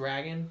had the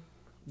dragon.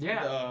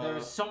 Yeah, there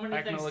was so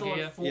many things to Echnologia.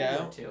 look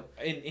forward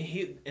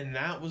to. And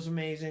that was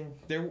amazing.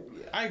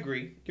 I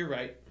agree. You're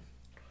right.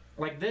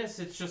 Like this,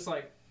 it's just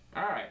like,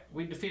 all right,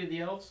 we defeated the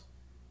elves.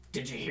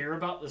 did you hear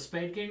about the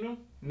Spade Kingdom?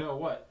 No,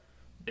 what?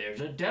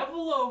 There's a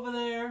devil over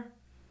there.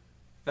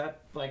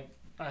 That, like...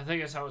 I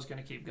think that's how it's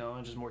going to keep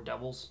going, just more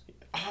devils.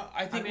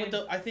 I think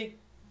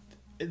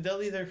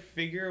they'll either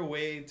figure a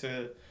way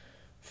to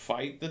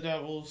fight the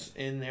devils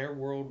in their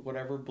world,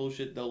 whatever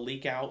bullshit they'll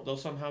leak out, they'll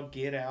somehow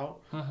get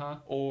out,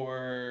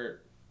 or...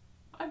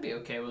 I'd be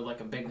okay with,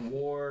 like, a big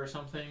war or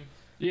something.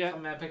 Yeah.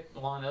 Something epic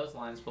along those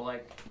lines, but,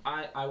 like,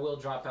 I will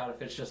drop out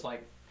if it's just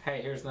like,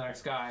 hey, here's the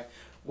next guy.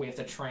 We have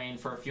to train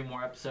for a few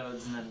more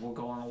episodes, and then we'll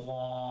go on a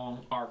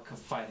long arc of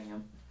fighting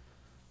him.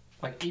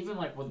 Like, even,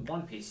 like, with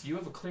One Piece, you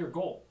have a clear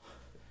goal.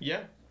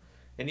 Yeah.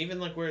 And even,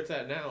 like, where it's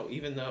at now,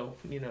 even though,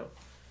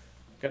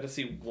 got to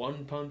see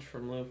one punch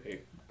from Luffy.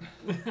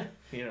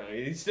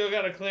 He's still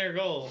got a clear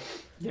goal.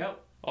 Yep.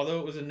 Although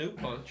it was a new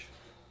punch.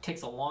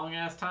 Takes a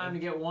long-ass time to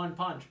get one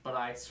punch, but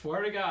I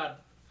swear to God,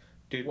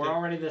 dude, we're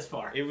already this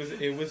far. It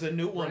was a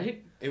new one.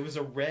 Right? It was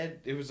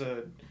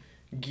a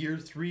Gear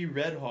 3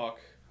 Red Hawk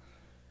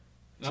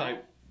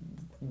type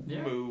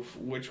move,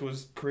 which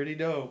was pretty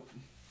dope.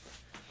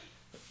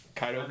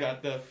 Kaido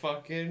got the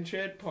fucking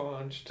shit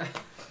punched.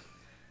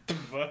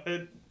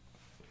 But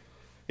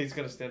he's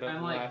gonna stand up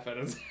and laugh at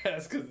his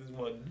ass because it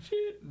wasn't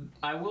shit.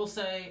 I will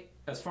say,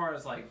 as far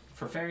as like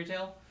for Fairy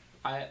Tail,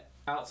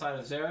 outside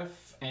of Zeref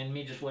and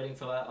me just waiting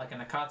for that like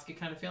an Akatsuki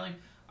kind of feeling,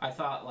 I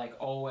thought like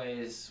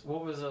always,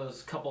 what was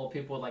those couple of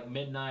people with like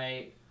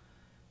Midnight,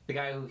 the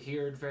guy who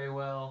heard very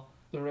well.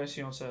 The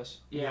Racion says.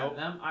 Yeah,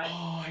 them.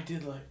 I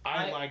did like.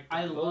 I liked them.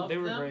 I love They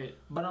were them, great.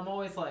 but I'm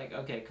always like,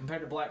 okay,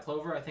 compared to Black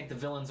Clover, I think the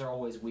villains are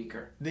always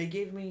weaker. They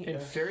gave me In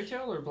Fairy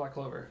Tail or Black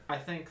Clover? I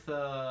think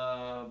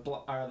the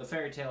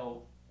Fairy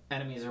Tail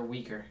enemies are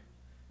weaker.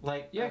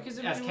 Like, yeah, because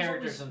as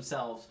characters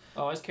themselves.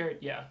 Oh, as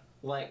character, yeah.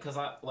 Like, cause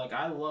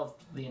I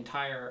loved the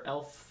entire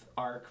elf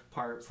arc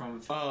part from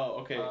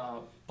Black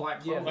Clover.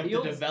 Yeah, like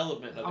the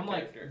development of the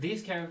character. Like,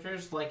 these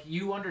characters, like,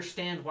 you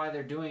understand why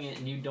they're doing it,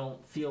 and you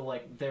don't feel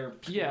like they're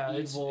pure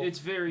evil. It's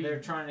very... They're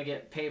trying to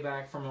get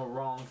payback from a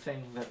wrong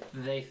thing that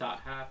they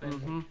thought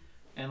happened.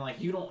 And, like,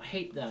 you don't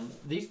hate them.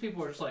 These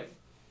people are just like,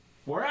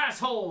 we're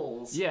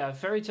assholes! Yeah,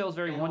 Fairy Tail's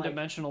very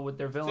one-dimensional with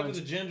their villains.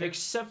 Except for the ginger.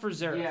 Except for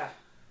Zeref. Yeah.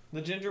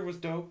 The ginger was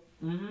dope.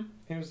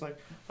 He was like,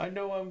 I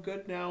know I'm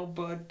good now,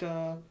 but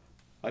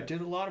I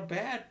did a lot of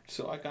bad,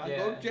 so I gotta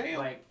go to jail.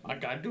 Like, I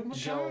gotta do my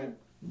time.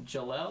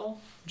 Jalal?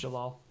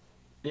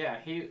 Yeah,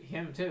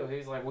 him too.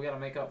 He's like, we gotta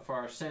make up for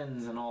our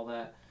sins and all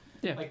that.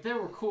 Yeah. Like, they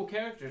were cool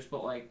characters,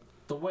 but like,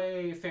 the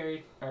way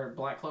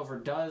Black Clover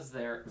does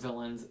their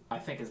villains, I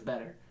think is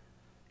better.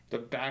 The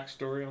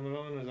backstory on the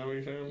villain, is that what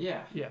you're saying?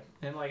 Yeah. Yeah.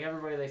 And like,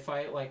 everybody they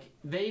fight, like,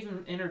 they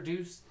even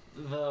introduced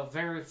the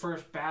very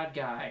first bad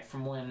guy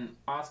from when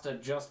Asta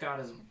just got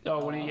his...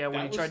 Oh, when he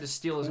tried to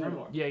steal his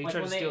grimoire. Yeah, he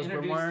tried to steal his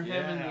grimoire.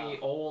 Him and the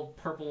old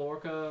Purple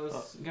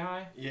Orcas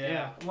guy.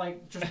 Yeah.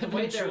 Like, just the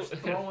way they're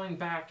throwing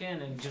back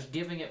in and just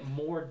giving it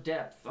more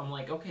depth. I'm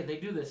like, okay, they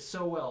do this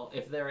so well.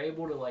 If they're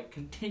able to, like,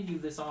 continue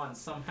this on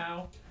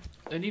somehow...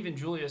 And even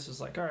Julius is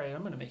like, alright,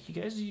 I'm gonna make you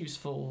guys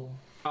useful.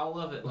 I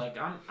love it. Like,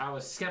 I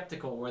was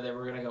skeptical where they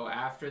were gonna go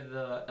after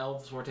the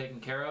elves were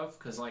taken care of,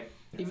 because, like,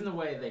 even the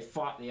way they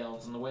fought the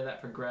elves and the way that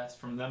progressed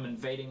from them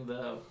invading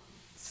the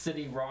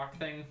city rock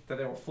thing that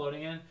they were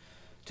floating in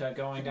to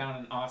going down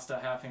and Asta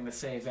having to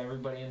save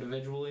everybody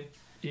individually.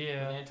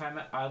 Yeah.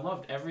 I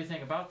loved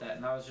everything about that,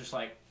 and I was just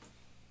like,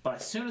 but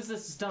as soon as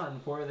this is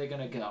done, where are they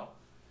gonna go?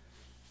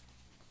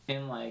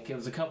 And, like, it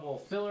was a couple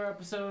of filler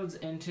episodes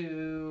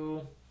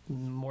into...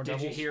 More Did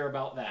doubles? you hear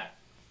about that?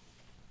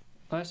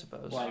 I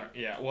suppose. Like,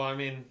 yeah, well, I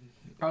mean...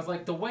 I was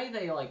like, the way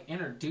they, like,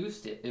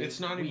 introduced it is it's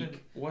not weak. even...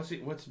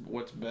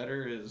 What's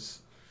better is...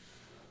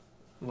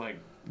 Like,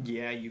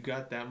 yeah, you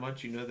got that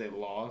much, they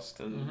lost,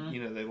 and,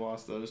 they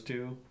lost those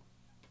two.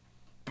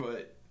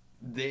 But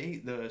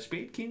the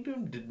Spade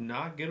Kingdom did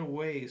not get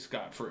away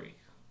scot-free.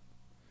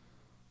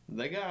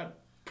 They got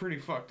pretty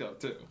fucked up,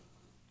 too.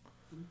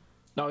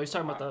 No, he's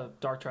talking about the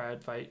Dark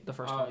Triad fight, the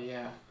first one. Oh,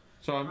 yeah.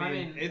 So, I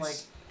mean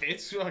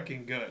it's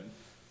fucking good.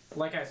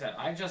 Like I said,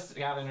 I just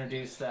got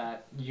introduced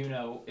that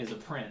Yuno is a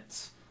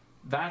prince.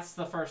 That's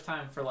the first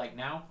time for, like,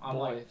 now. I'm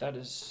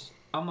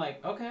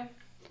like, okay.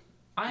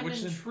 I'm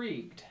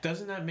intrigued.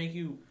 Doesn't that make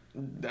you,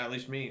 at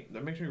least me,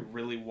 that makes me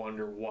really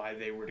wonder why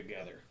they were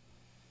together.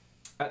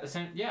 At the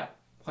same, yeah.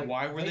 Like,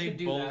 why were they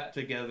both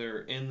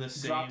together in the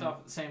same... Dropped off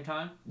at the same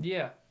time?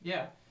 Yeah.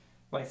 Yeah.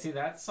 Like, see,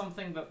 that's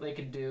something that they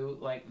could do,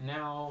 like,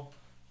 now,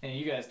 and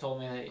you guys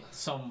told me that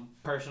some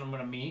person I'm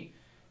going to meet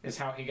is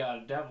how he got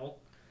a devil.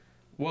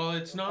 Well,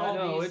 it's not.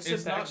 No, it's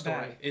not backstory.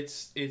 that.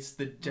 It's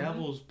the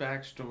devil's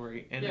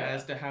backstory, and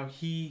as to how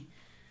he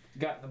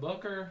got in the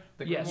book or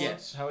the grimoire.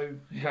 Yes, how he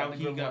got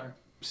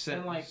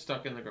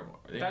stuck in the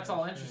grimoire. That's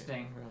all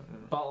interesting,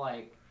 but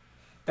like,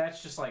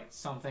 that's just like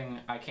something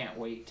I can't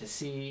wait to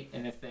see.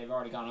 And if they've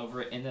already gone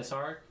over it in this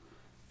arc,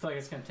 I feel like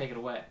it's gonna take it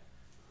away.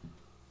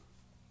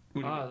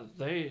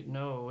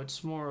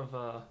 It's more of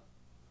a.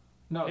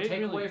 No,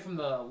 take away from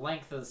the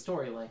length of the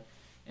story, like.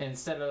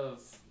 Instead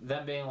of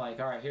them being like,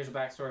 all right, here's a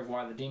backstory of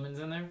why the demon's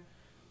in there,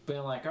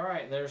 being like, all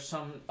right, there's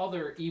some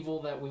other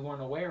evil that we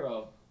weren't aware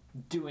of.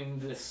 doing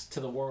this to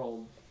the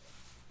world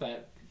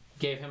that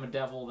gave him a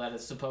devil that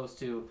is supposed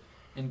to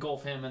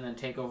engulf him and then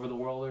take over the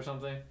world or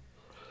something.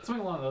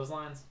 Something along those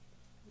lines.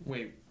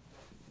 Wait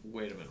a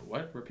minute.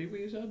 What? Repeat what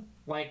you said?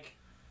 Like,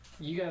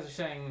 you guys are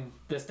saying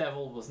this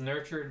devil was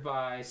nurtured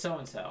by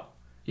so-and-so.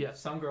 Yeah.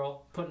 Some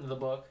girl put into the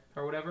book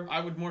or whatever.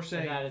 I would more say...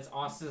 And that it's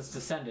Asta's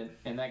descendant.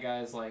 And that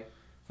guy's like...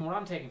 From what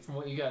I'm taking from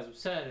what you guys have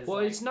said is well,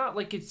 like, it's not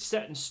like it's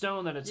set in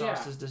stone that it's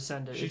Asta's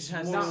descendant.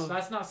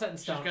 That's not set in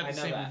stone. She's got the I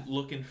know same that.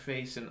 look and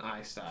face and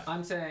eye style.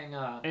 I'm saying...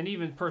 and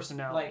even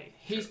personality. Like,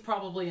 he's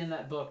probably in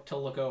that book to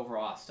look over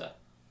Asta.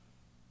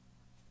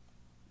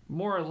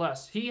 More or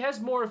less. He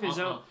has more of his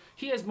own...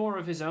 He has more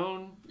of his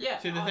own... Yeah,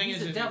 see, the thing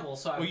he's is a devil,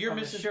 so you're I'm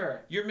missing,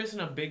 sure. You're missing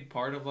a big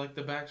part of, like,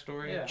 the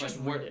backstory. Yeah. Like, Just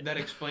read it. that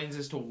explains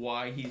as to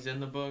why he's in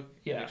the book.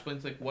 Yeah. It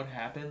explains, like, what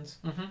happens.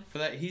 Mm-hmm. For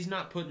that, he's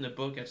not put in the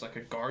book as, like,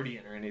 a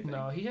guardian or anything.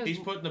 No, he's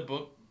put in the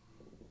book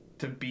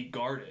to be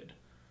guarded.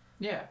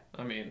 Yeah.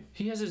 I mean...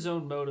 He has his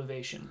own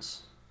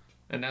motivations.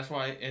 And that's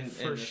why... And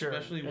For sure.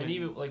 especially when, and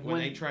even, like, when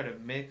they try to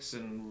mix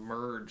and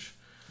merge...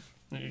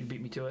 You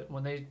beat me to it.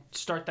 When they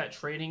start that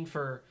trading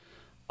for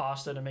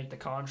Asta to make the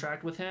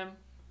contract with him,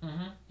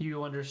 Mm-hmm.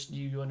 you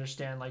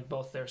understand like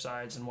both their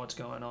sides and what's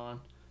going on.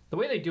 The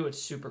way they do it's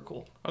super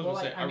cool. I was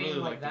gonna say, I really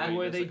like that. The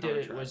way the they did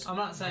it contract. was I'm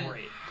not saying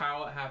great.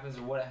 how it happens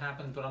or what it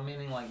happens, but I'm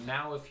meaning like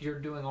now if you're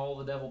doing all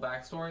the devil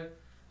backstory,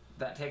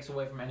 that takes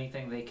away from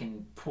anything they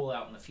can pull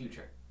out in the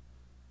future.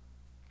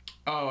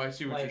 Oh, I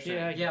see what you're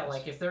saying. Yeah,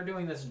 like if they're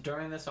doing this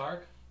during this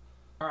arc,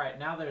 all right,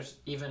 now there's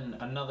even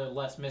another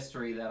less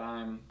mystery that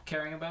I'm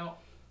caring about.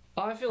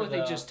 I feel like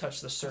they just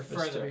touched the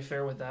surface. To be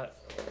fair with that.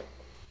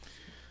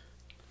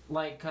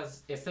 Like,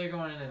 because if they're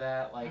going into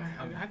that, like...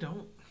 I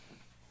don't.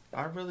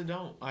 I really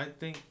don't. I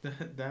think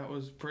that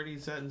was pretty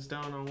set in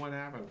stone on what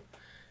happened.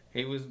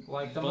 He was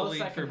like the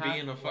bullied most for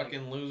being a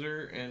fucking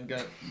loser and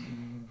got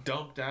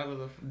dumped out of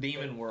the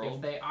demon world.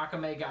 If they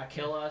Akame got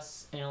kill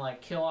us and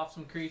like kill off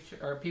some creature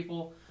or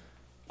people,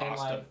 and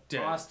Asta like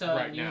dead Asta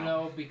right and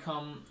now. Yuno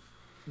become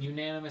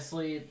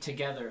unanimously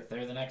together,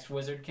 they're the next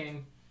Wizard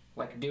King,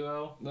 like a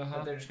duo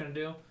that they're just gonna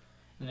do,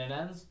 and it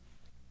ends.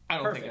 I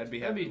don't Perfect. think I'd be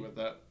happy with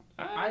that.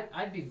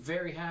 I'd be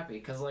very happy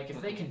because like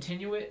if they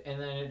continue it and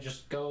then it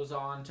just goes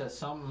on to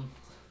some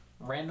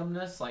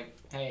randomness, like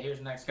hey, here's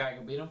the next guy,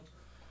 go beat him.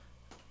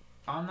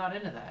 I'm not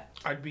into that.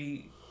 I'd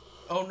be.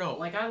 Oh no!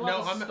 Like I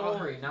love the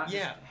story, not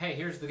just hey,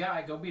 here's the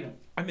guy, go beat him.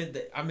 I meant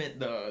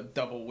the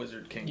double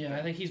Wizard King. Yeah, thing.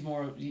 I think he's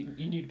more. You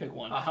need to pick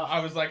one.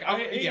 I was like,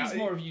 he's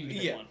more of you.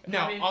 Pick one.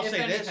 Now I mean, I'll if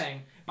say anything,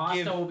 this: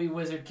 Asta will be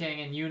Wizard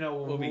King and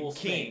Yuno will be rule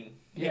king. Spain.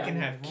 He can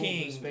have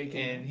king,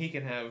 and he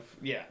can have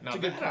Now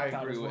that I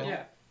agree with.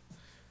 Yeah.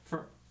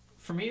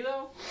 For me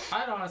though,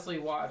 I'd honestly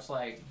watch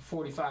like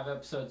 45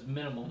 episodes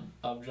minimum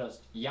of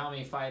just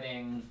Yami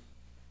fighting.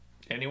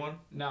 Anyone?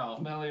 No.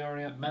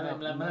 Melioriana.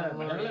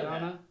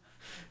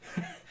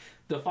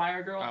 The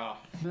fire girl. Oh.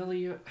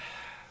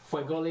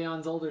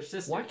 Fuegoleon's older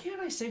sister. Why can't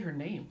I say her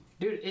name?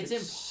 Dude, it's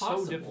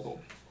impossible. So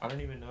difficult. I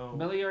don't even know.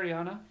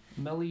 Melioriana.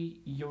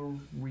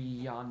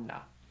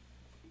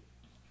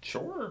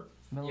 Sure.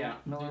 Yeah,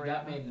 dude,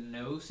 that made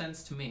no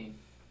sense to me.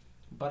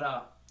 But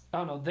I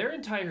don't know. Their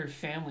entire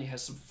family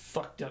has some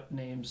fucked up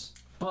names.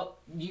 But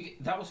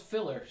that was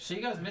filler, so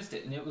you guys missed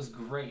it, and it was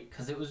great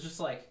because it was just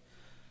like,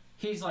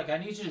 he's like, I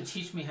need you to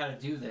teach me how to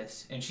do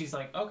this, and she's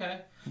like,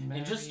 okay,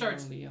 and just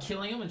starts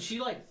killing him, and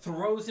she like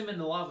throws him in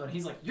the lava, and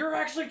he's like, you're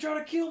actually trying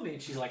to kill me,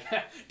 and she's like,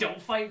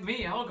 don't fight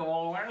me, I'll go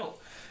all out,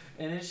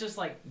 and it's just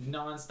like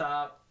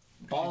nonstop,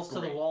 balls to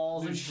the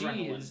walls, and she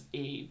is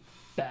a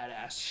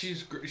badass.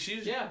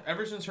 She's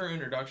ever since her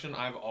introduction,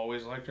 I've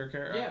always liked her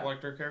character. Yeah. I've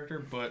liked her character,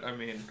 but I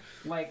mean,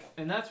 like,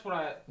 and that's what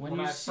I when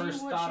I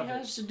first thought of it. What she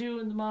has to do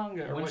in the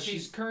manga, or what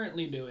she's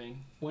currently doing.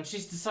 When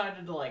she's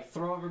decided to like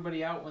throw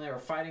everybody out when they were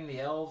fighting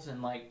the elves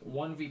and like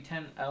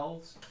 1v10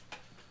 elves,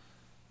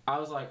 I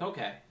was like,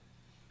 okay,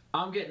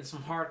 I'm getting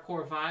some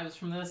hardcore vibes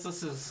from this.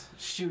 This is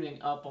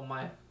shooting up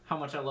on how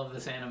much I love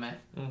this anime.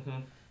 Mm-hmm.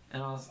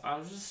 And I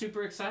was just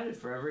super excited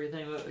for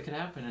everything that could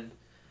happen, and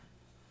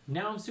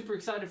now I'm super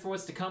excited for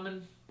what's to come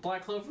in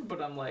Black Clover, but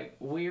I'm like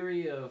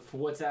weary of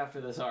what's after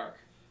this arc.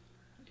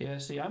 Yeah,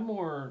 see, I'm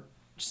more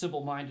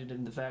simple-minded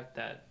in the fact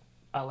that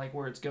I like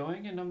where it's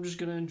going, and I'm just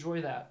gonna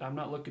enjoy that. I'm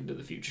not looking to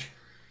the future.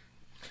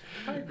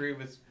 I agree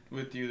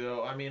with you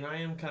though. I mean,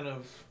 I am kind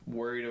of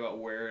worried about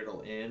where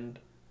it'll end.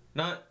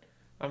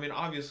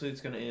 Obviously it's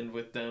gonna end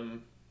with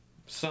them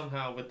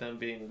somehow with them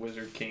being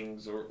Wizard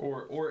Kings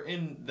or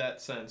in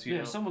that sense, you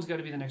know. Someone's got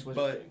to be the next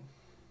Wizard King.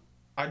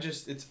 I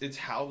just it's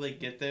how they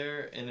get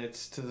there, and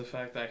it's to the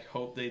fact that I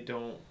hope they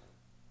don't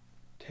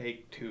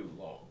take too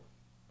long.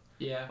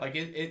 Yeah. Like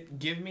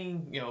give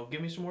me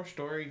some more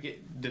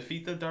story.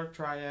 Defeat the Dark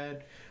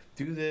Triad,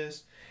 do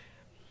this,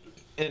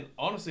 and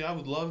honestly, I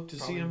would love to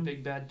see him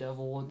big bad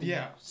devil.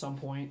 At some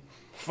point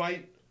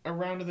fight a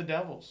round of the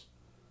devils.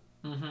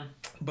 Mm-hmm.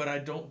 But I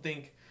don't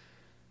think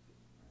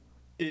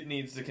it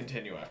needs to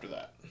continue after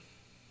that.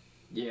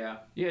 Yeah.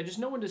 Yeah, just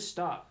know when to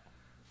stop.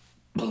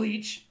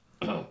 Bleach.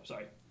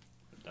 Sorry.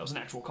 That was an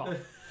actual cough.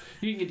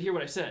 You didn't get to hear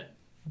what I said.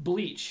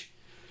 Bleach.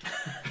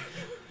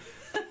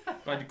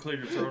 Glad you cleared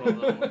your throat on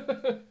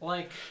that one.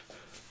 Like,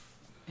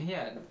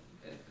 yeah,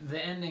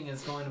 the ending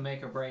is going to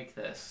make or break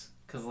this.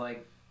 Because,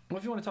 like... Well,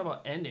 if you want to talk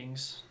about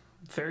endings,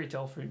 Fairy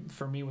Tail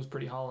for me was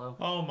pretty hollow.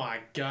 Oh my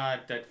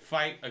god, that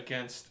fight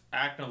against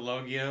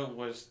Acnologia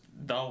was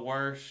the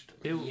worst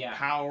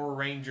Power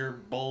Ranger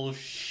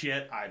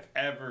bullshit I've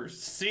ever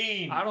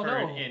seen I don't for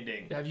know. an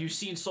ending. Have you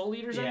seen Soul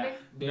Eater's ending?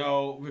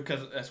 No,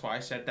 because that's why I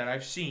said that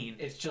I've seen.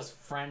 It's just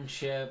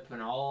friendship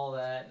and all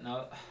that.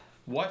 No.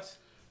 What?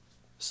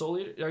 Soul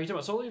Eater? Are you talking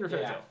about Soul Eater or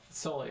Fairy Tail?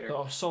 Soul Eater.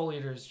 Oh, Soul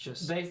Eater is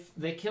just...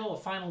 They kill a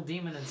final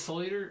demon in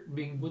Soul Eater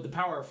with the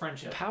power of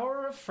friendship.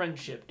 Power of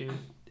friendship, dude.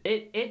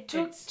 It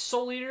took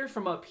Soul Eater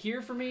from up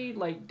here for me,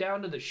 like,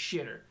 down to the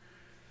shitter.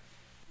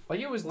 Like,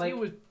 it was...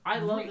 I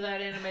love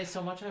that anime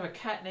so much. I have a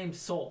cat named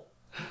Soul.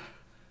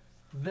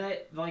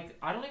 That, like,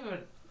 I don't even...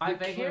 I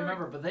vaguely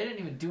remember, but they didn't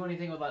even do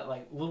anything with that,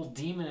 like, little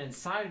demon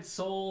inside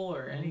Soul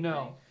or anything.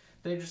 No.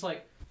 They just,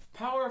 like,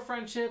 power of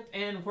friendship,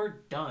 and we're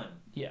done.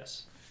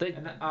 Yes.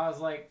 And I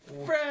was like...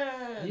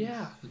 Friends!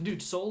 Yeah.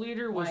 Dude, Soul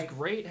Eater was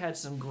great, had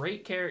some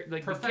great characters.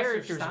 Like, the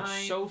characters Stein, are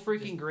so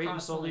freaking great in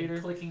Soul Eater.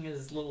 Clicking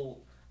his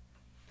little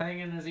thing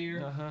in his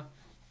ear.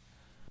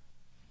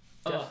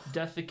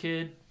 Death the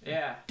Kid.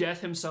 Yeah.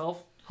 Death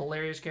himself.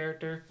 Hilarious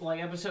character. Like,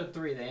 episode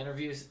 3, they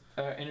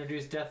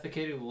introduced Death the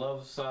Kid, who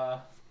loves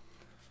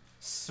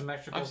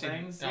symmetrical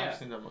things. I've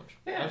seen that much.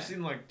 Yeah. I've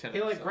seen, like, 10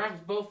 He, like, grabs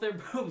both their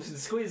boobs and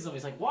squeezes them.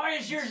 He's like, why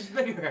is yours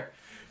bigger?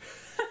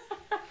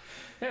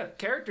 Yeah,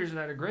 characters in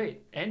that are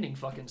great. Ending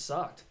fucking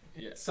sucked.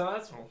 Yeah. So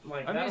that's,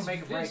 like, that'll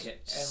make or break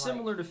it. And,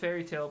 similar to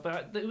Fairy Tail,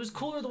 but it was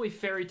cooler the way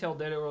Fairy Tail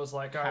did it, where it was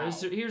like, all right,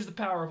 here's the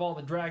power of all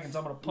the dragons,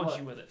 I'm going to punch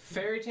you with it.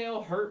 Fairy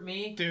Tail hurt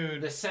me,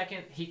 dude, the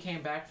second he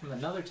came back from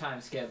another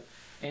time skip,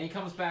 and he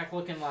comes back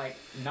looking like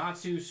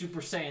Natsu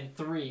Super Saiyan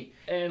 3,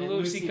 and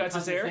Lucy cuts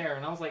his hair,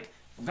 and I was like,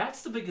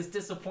 that's the biggest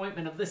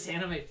disappointment of this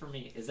anime for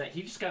me, is that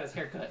he just got his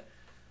hair cut.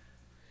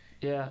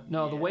 Yeah,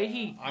 no, the way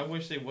he... I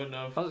wish they wouldn't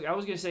have... I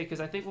was going to say, because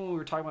I think when we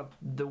were talking about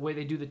the way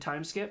they do the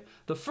time skip,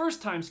 the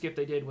first time skip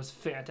they did was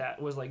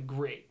fantastic, was, like,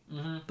 great.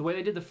 Mm-hmm. The way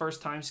they did the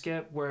first time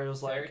skip, where it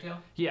was like... Fairy Tail?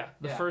 Yeah,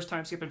 the first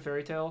time skip in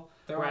Fairy Tail,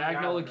 They're where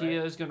Agnologia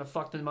right? is going to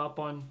fuck them up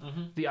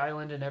on the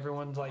island, and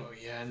everyone's like... Oh,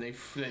 yeah, and they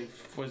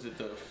was it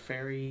the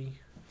fairy...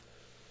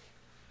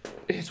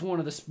 It's one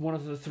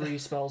of the 3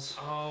 spells.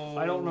 Oh.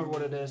 I don't remember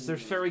what it is.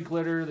 There's fairy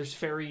glitter, there's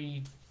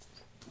fairy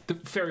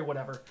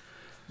whatever.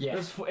 Yeah.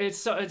 It's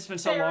been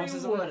so long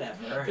since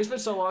it's been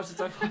so long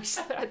since I've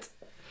watched that.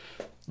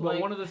 But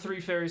one of the 3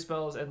 fairy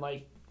spells, and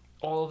like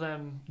all of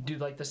them do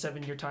like the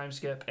 7-year time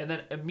skip, and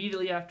then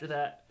immediately after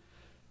that,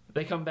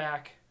 they come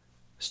back,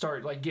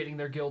 start like getting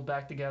their guild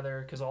back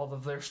together because all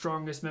of their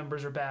strongest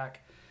members are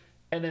back,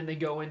 and then they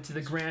go into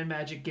the Grand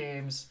Magic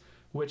Games,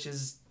 which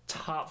is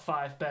top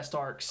 5 best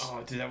arcs.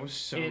 Oh, dude, that was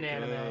so in good.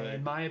 anime,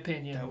 in my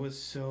opinion. That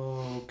was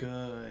so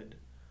good.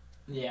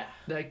 Yeah.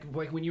 Like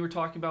when you were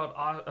talking about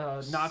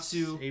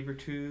Natsu...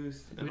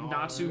 Sabretooth.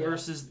 Natsu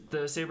versus the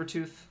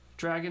Sabretooth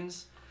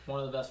dragons.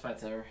 One of the best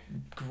fights ever.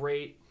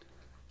 Great.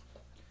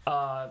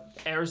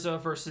 Erza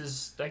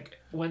versus... Like,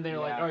 when they're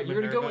like, alright,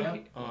 you're gonna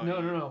go...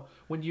 No.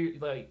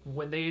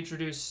 When they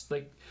introduce...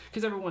 Like,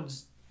 because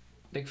everyone's...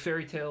 Like,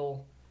 Fairy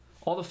Tail...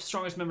 All the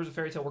strongest members of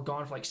Fairy Tail were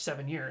gone for like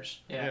 7 years.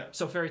 Yeah.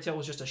 So Fairy Tail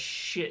was just a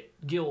shit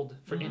guild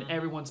in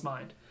everyone's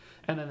mind.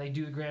 And then they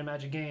do the Grand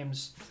Magic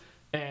Games...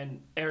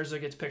 And Erza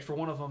gets picked for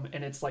one of them,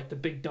 and it's like the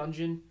big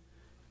dungeon.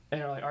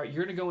 And they're like, all right,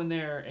 you're gonna go in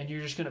there, and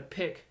you're just gonna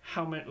pick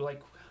how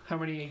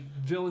many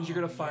villains you're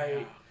gonna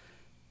fight,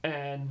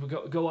 and we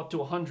go up to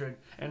 100.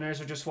 And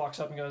Erza just walks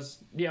up and goes,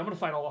 yeah, I'm gonna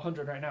fight all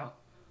 100 right now,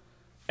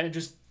 and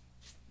just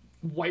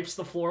wipes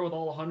the floor with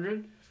all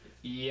 100.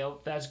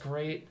 Yep, that's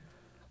great.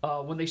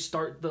 When they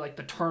start the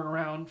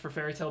turnaround for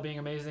Fairy Tail being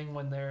amazing,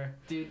 when they're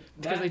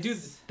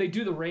because they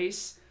do the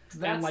race.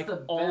 That's and like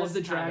the all best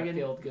of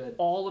the good.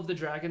 all of the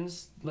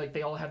dragons, like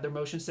they all have their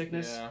motion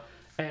sickness. Yeah.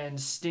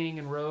 And Sting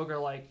and Rogue are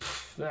like,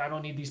 I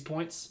don't need these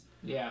points.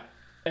 Yeah.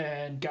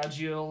 And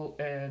Gajeel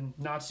and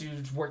Natsu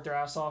work their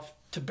ass off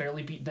to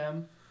barely beat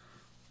them.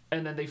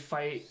 And then they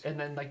fight, and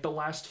then like the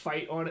last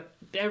fight on it,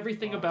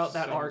 everything about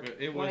that arc. Good.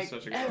 It was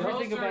such a good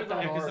everything about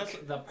that arc. That's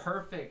the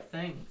perfect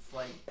things.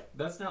 Like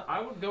that's not.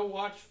 I would go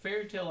watch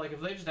Fairy Tail. Like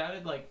if they just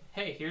added like,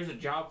 hey, here's a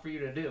job for you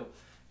to do.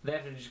 They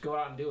have to just go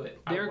out and do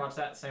it. I would watch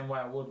that the same way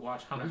I would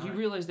watch Hunter x You Hunter.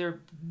 realize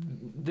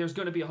there's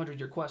going to be a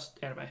 100-year quest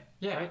anime.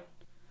 Yeah. Right?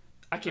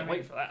 I can't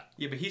wait for that.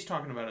 Yeah, but he's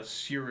talking about a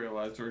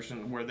serialized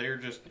version where they're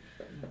just...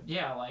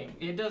 Yeah, like,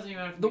 it doesn't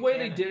even have to the be way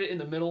canon. they did it in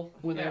the middle,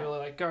 when they were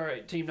like,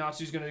 alright, Team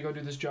Natsu's going to go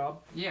do this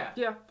job. Yeah.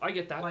 Yeah, I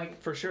get that. Like,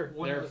 for sure.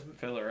 They're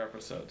filler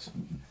episodes.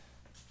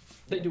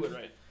 They do it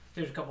right.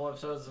 There's a couple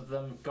episodes of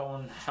them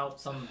going help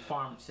some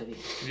farm city.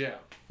 Yeah.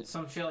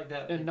 Some shit like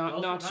that. And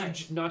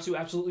Natsu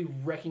absolutely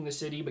wrecking the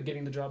city, but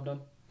getting the job done.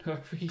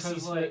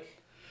 Because,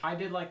 like, I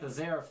did, like, the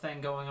Zeref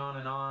thing going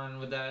on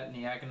with that, and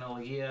the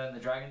Acnologia and the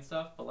dragon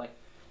stuff, but, like,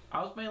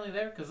 I was mainly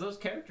there because those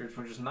characters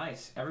were just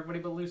nice. Everybody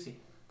but Lucy.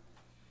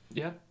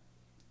 Yeah.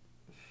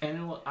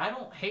 And I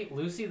don't hate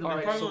Lucy. All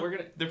right, so we're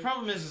gonna. The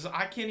problem is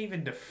I can't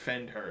even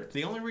defend her.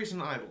 The only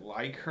reason I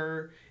like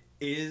her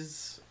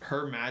is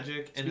her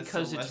magic and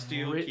because the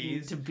celestial it's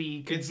keys to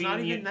be it's not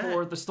even convenient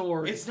for the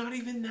story. It's not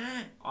even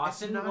that.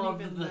 Austin not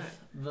loved even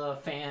the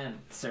fan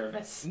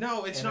service.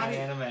 No, it's in not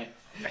that even anime.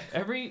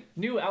 Every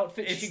new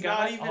outfit It's she not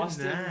got, even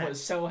Austin that.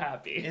 was so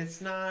happy.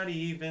 It's not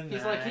even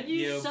He's that. like, can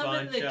you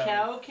summon bunch the of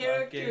cow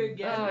character fucking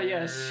again? Ah,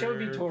 yes, show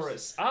me nerds.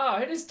 Taurus. Ah,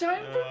 it is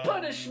time for Oh,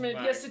 punishment.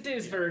 my Yes, it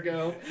is,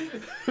 Virgo.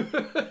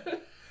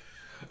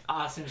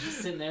 Austin's just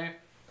sitting there.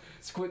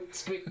 Squick,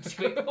 squick,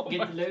 squick.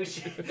 Get the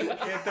lotion. Get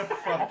the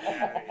fuck out of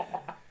here.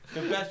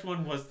 The best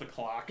one was the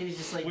clock. He's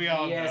just like, We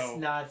all yes, know.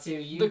 Natsu,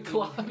 you. The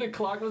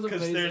clock was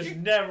Because amazing. there's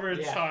never a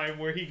Yeah. time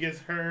where he gets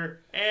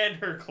her and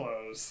her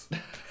clothes.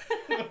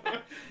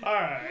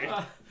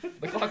 Alright.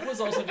 The clock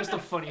was also just a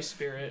funny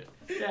spirit.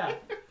 Yeah.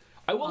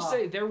 I will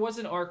say there was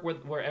an arc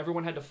where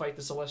everyone had to fight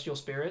the celestial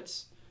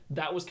spirits.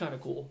 That was kind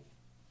of cool.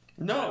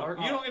 No,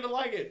 you don't get to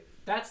like it.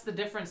 That's the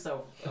difference,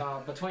 though,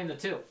 between the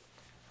two.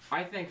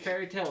 I think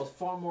Fairy Tail is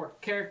far more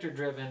character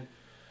driven,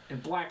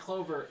 and Black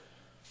Clover.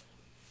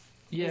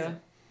 Yeah. isn't.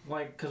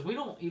 Like, because we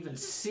don't even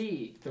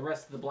see the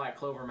rest of the Black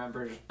Clover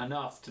members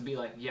enough to be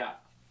like, yeah.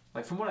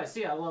 Like, from what I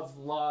see, I love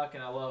Luck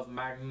and I love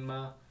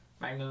Magna,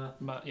 Magna.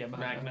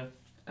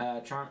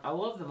 Charm. I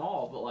love them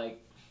all, but,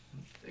 like,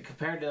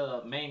 compared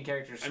to main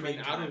characters, I mean,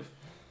 out of...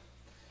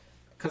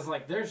 Because,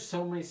 like, there's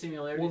so many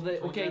similarities. Well,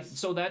 between okay, us.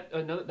 so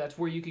that's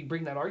where you could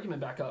bring that argument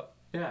back up.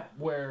 Yeah.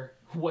 Where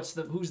who's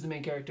the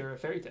main character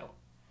of Fairy Tail?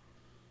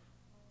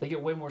 They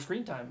get way more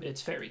screen time.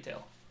 It's Fairy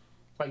Tail,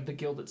 like the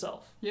guild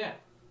itself. Yeah.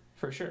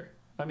 For sure.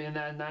 I mean,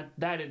 that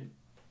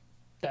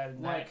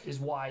Like- is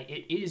why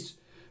it is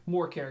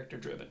more character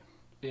driven.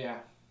 Yeah.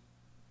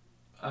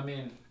 I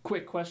mean...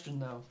 Quick question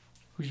though,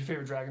 who's your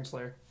favorite Dragon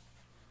Slayer?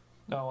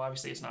 No,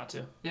 obviously it's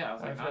Natsu. Yeah, I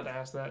was I like, forgot to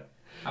ask that.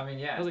 I mean,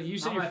 yeah. I was like, you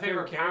it's said not your my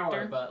favorite favorite character?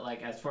 power, but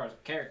like as far as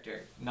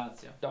character,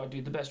 Natsu. Oh,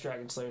 dude, the best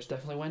Dragon Slayer is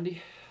definitely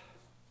Wendy.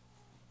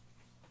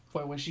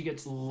 When she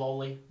gets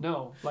Lolly.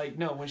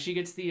 when she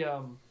gets the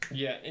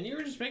Yeah, and you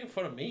were just making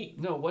fun of me.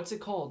 no, what's it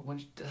called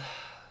when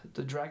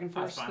the Dragon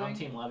That's Force fine. thing?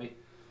 I'm Team Levy.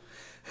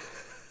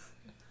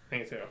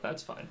 Me too.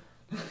 That's fine.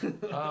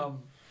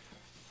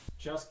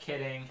 Just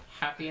kidding.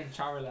 Happy and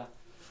Charla.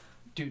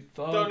 Dude,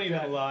 fuck Don't even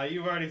that. lie.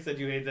 You already said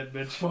you hate that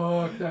bitch.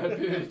 Fuck that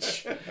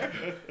bitch.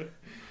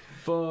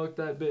 Fuck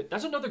that bitch.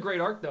 That's another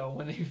great arc though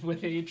when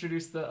they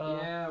introduced the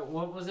Yeah.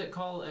 What was it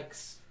called?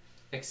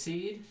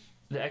 Exceed.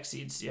 the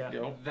Exceeds. Yeah.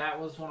 Yo. That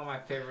was one of my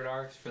favorite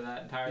arcs for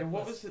that entire. Yeah,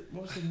 what was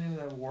the name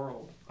of that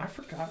world? I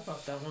forgot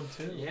about that one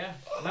too. Yeah.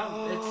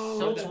 No, it's Oh,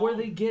 so it's long. where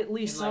they get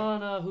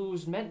Lisana,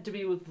 who's meant to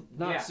be with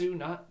Natsu,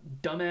 not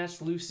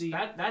dumbass Lucy.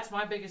 That's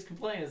my biggest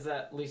complaint is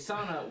that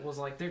Lisana was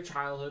like their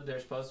childhood. They're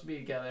supposed to be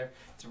together.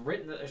 It's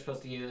written that they're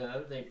supposed to be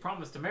together. They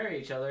promised to marry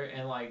each other,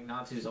 and like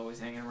Natsu's always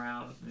hanging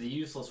around the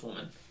useless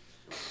woman.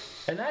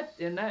 And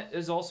that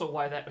is also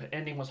why that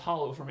ending was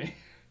hollow for me.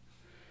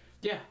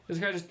 Yeah. This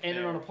guy just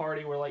ended on a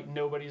party where like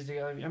nobody's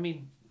together. I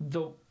mean,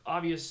 the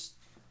obvious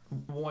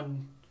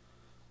one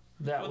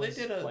that Well, was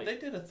they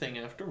like, did a thing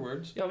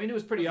afterwards. yeah, I mean it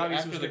was pretty Was it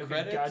obvious it after was the going to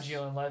be credits?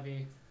 Gagio and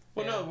Levy.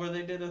 Well, Yeah. no, where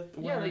they did a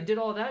Yeah, they did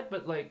all that,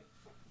 but like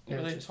Where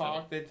it was they just funny.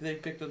 talked, they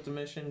picked up the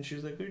mission, and she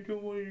was like, "I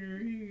don't want to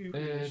leave."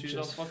 It She's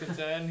all just fucking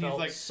sad, and he's Felt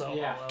like, so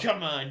Yeah. hollow.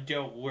 "Come on,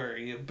 don't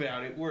worry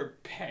about it. We're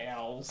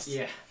pals."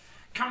 Yeah.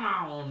 Come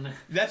on.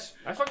 That's.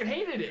 I fucking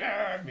hated it.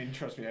 I mean,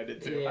 trust me, I did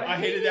too. Yeah. I I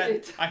hated hated that.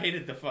 it. I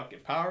hated the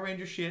fucking Power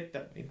Ranger shit.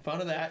 That made fun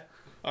of that.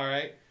 All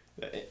right.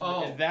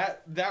 Oh.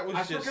 that was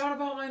I just. forgot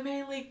about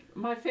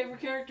my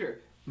favorite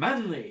character,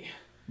 Manly.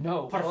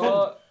 No.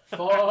 Parfum.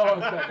 Fuck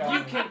that guy.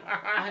 You can.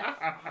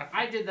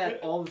 I did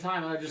that all the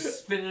time. I would just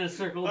spin in a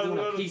circle, I doing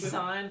a noticed peace it.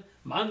 sign.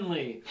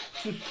 Manly.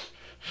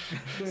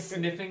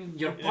 Sniffing.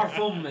 Your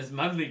parfum is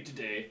manly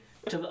today.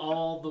 To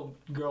all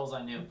the girls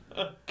I knew.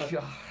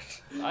 God,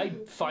 I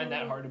find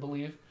that hard to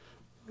believe.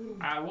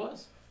 I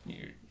was.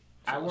 You're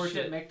I full of worked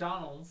shit. at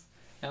McDonald's.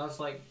 And I was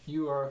like,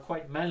 you are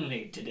quite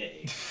manly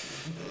today.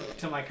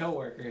 To my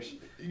coworkers.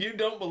 You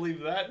don't believe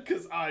that,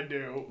 because I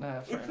do.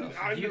 Nah, fair enough.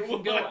 I You knew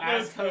can go what I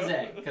ask was-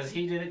 Jose, because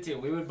he did it too.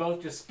 We would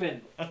both just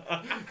spin.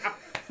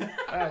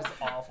 That is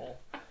awful.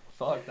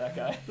 Fuck that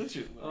guy. What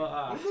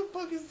Uh, the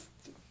fuck is?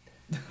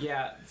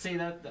 Yeah, see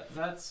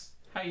that's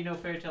how you know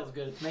Fairy Tail's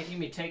good. It's making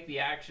me take the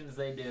actions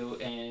they do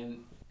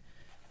and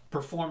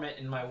perform it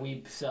in my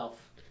weeb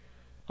self.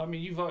 I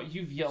mean,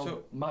 you've yelled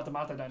So- Mata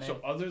Mata Dane So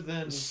other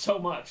than so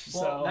much.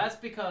 Well, so that's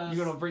because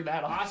you're gonna bring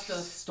that up.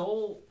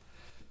 Asta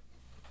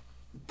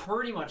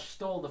pretty much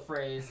stole the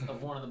phrase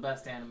of one of the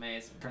best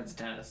animes, Prince of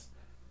Tennis.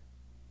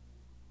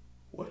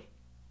 what?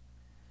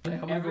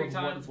 Every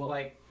time,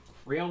 like,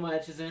 Ryoma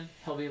etches in,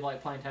 he'll be,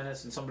 like, playing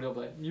tennis, and somebody will be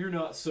like, you're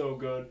not so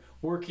good,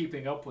 we're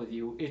keeping up with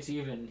you, it's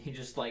even. He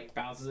just, like,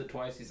 bounces it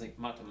twice, he's like,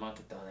 mata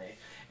mata dane,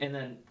 and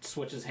then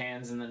switches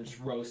hands and then just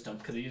roast him,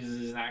 because he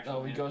uses his actual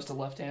Oh, he hand. goes to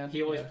left hand.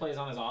 He always Yeah. plays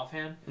on his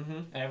offhand,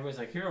 and everybody's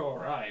like, you're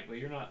alright, but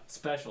you're not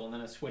special, and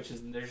then it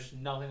switches, and there's just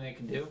nothing they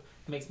can do.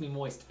 It makes me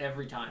moist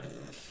every time.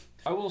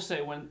 I will say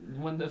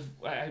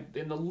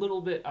in the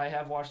little bit I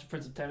have watched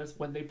Prince of Tennis,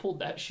 when they pulled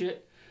that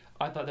shit,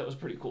 I thought that was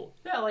pretty cool.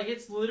 Yeah, like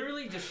it's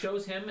literally just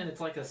shows him and it's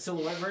like a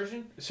silhouette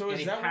version. So and is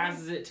he that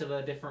passes it to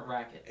the different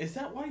racket. Is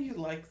that why you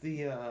like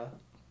the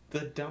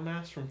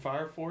dumbass from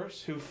Fire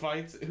Force who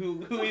fights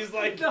who he's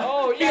like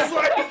Oh yeah, he's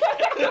like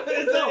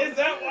is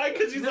that why?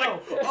 Because he's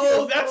like,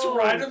 oh, that's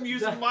right, I'm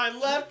using my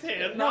left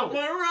hand, not my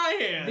right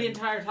hand. The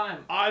entire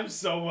time. I'm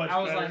so much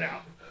better like,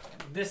 now.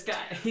 This guy,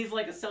 he's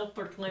like a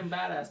self-proclaimed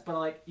badass, but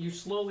like you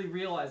slowly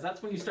realize,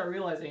 that's when you start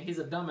realizing he's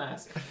a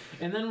dumbass.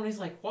 And then when he's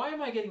like, why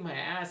am I getting my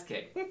ass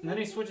kicked? And then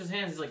he switches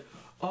hands, he's like,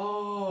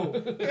 oh,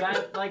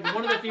 that, like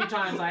one of the few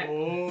times I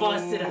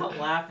busted out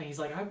laughing. He's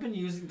like, I've been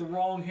using the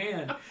wrong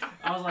hand.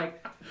 I was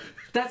like,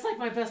 that's like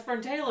my best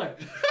friend Taylor.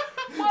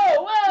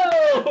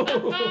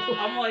 whoa!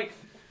 I'm like,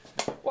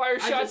 why are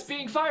shots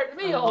being fired at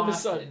me all of a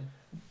sudden?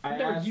 I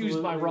never used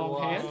my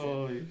wrong hand.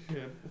 Holy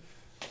shit.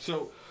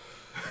 So,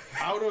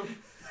 out of...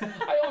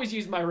 I always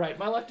use my right.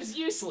 My left is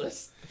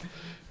useless.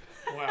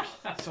 Wow.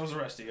 So's the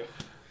rest of you.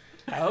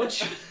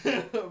 Ouch.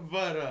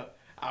 But,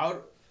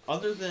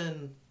 other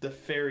than the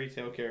fairy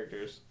tale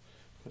characters,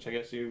 which I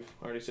guess you've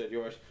already said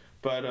yours,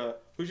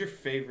 but, who's your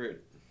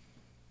favorite?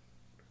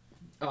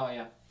 Oh,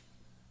 yeah.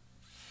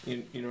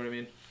 You know what I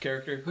mean?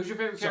 Character? Who's your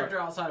favorite character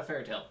outside of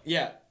Fairy Tale?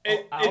 Yeah.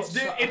 It's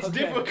okay.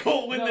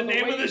 difficult when the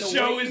name of the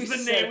show is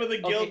the name of the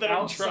guild that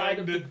I'm trying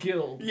to... the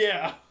guild.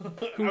 Yeah.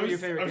 Who are your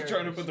favorite I was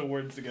trying to characters? put the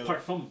words together.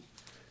 Parfum.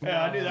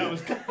 Yeah, I knew that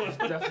was coming.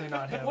 Definitely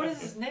not him. What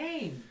is his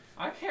name?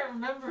 I can't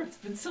remember. It's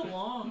been so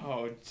long.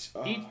 Oh,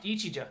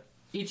 Ichija.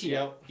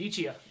 Ichigo.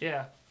 Ichiya,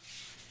 yeah.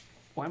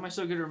 Why am I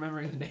so good at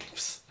remembering the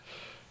names?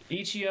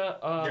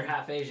 Ichiya, You're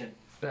half Asian.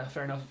 Yeah,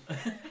 fair enough.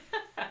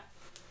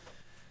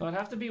 Well, it'd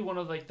have to be one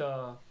of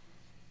the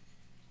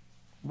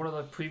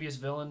previous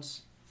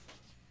villains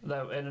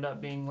that ended up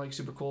being like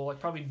super cool. Like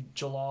probably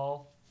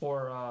Jalal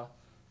or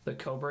the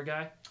Cobra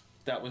guy.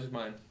 that was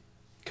mine.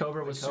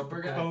 Cobra was Cobra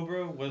super guy? cool.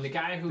 Cobra was... The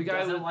guy who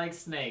doesn't like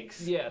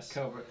snakes. Yes.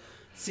 Cobra.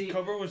 See,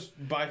 Cobra was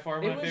by far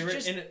my It was favorite.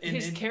 just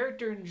his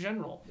character in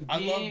general.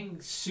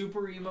 being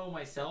super emo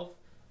myself,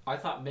 I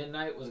thought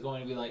Midnight was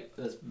going to be like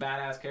this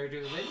badass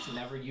character. They just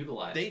never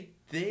utilized.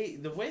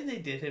 The way they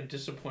did him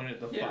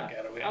disappointed the fuck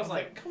out of me. I was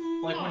like,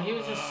 come like on. when he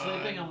was just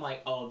sleeping, I'm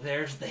like, oh,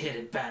 there's the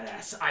hidden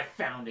badass. I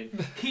found him.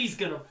 He's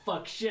gonna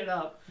fuck shit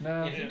up.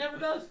 No, And he never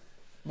does.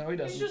 no, he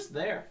doesn't. He's just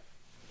there.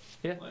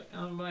 Yeah. Like,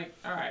 I'm like,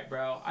 all right,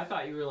 bro. I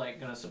thought you were like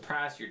gonna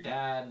surpass your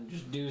dad and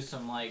just do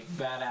some like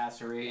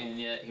badassery, and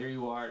yet here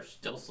you are,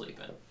 still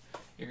sleeping.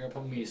 You're gonna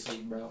put me to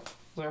sleep, bro.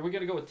 So are we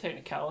gonna go with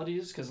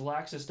technicalities? Because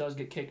Laxus does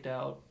get kicked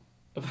out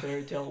of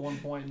Fairy Tail at one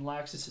point, and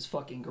Laxus is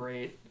fucking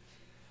great.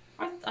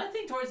 I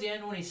think towards the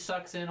end when he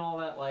sucks in all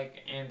that like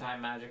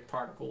anti-magic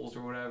particles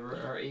or whatever,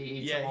 or he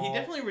eats them he all,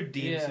 definitely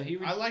redeems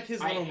him. I like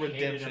his little I hated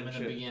redemption him in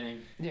shit. the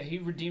beginning. Yeah, he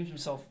redeems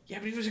himself. Yeah,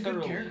 but he was a good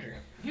Thoroughly. character.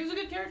 He was a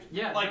good character.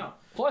 Yeah, Like, no.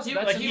 Plus, He-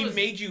 that's Like he he was-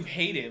 made you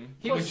hate him.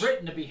 He was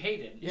written to be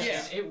hated. Yeah,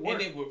 and it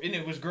worked. and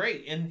it was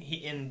great. And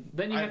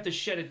then you have to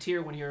shed a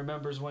tear when he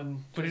remembers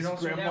when But it his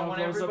also- grandpa yeah, when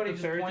blows up everybody the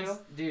just fairy points, tale.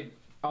 dude.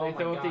 Oh They my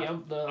throw god.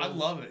 out the I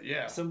love it.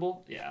 Yeah,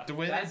 symbol. Yeah, the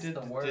way That's they the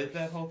did worst.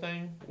 that whole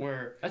thing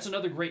where that's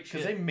another great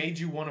because shit. they made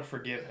you want to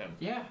forgive him.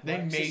 Yeah. They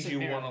Like, made Sister you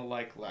Mary. want to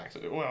like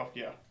Laxus. Well,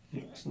 yeah.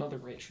 It's another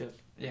great shit.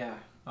 Yeah.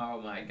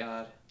 Oh my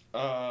god.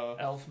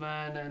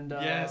 Elfman and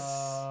Yes.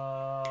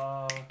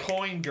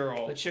 Coin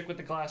Girl. the chick with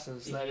the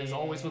glasses that is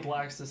always with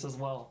Laxus as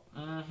well.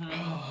 Mm-hmm.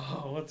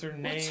 Oh, what's her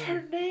name? What's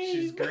her name?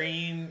 She's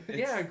green.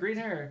 Yeah, green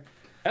hair.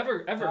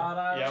 Ever.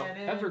 Yep.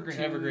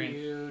 Evergreen.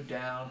 You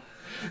down.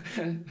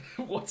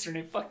 What's her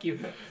name? Fuck you.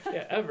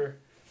 Yeah, Ever.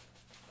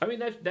 I mean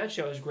that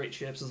show has great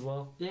ships as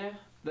well. Yeah.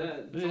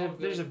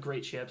 There's a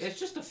great ships. It's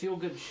just a feel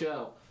good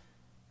show.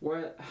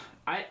 Where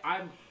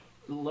I'm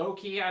low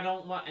key, I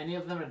don't want any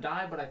of them to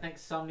die, but I think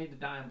some need to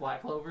die in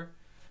Black Clover.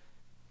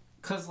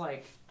 Cause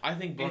like I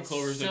think Black it's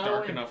Clover's so a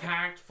dark enough.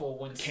 impactful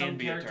when can some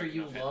be a character dark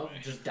you enough love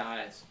anime. just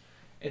dies.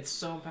 It's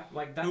so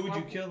like that's Who would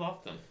you why- kill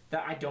off them?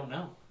 That I don't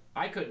know.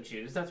 I couldn't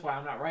choose. That's why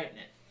I'm not writing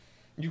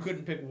it. You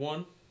couldn't pick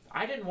one.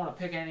 I didn't want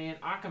to pick any, and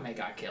Akame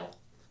got killed.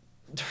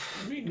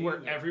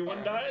 Where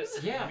everyone dies?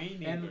 Yeah, Me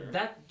and neither.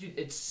 that dude,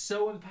 it's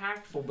so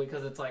impactful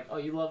because it's like, oh,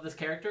 you love this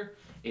character,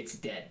 it's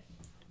dead.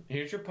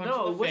 Here's your punch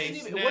No, in it the wasn't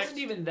face. even. It wasn't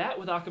even that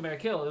with Akame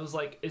Kill. It was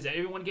like, is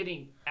everyone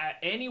getting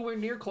anywhere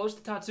near close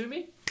to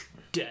Tatsumi?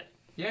 Dead.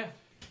 Yeah,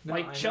 No,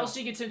 Like I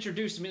Chelsea gets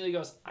introduced, immediately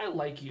goes, "I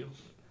like you." know.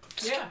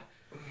 Yeah,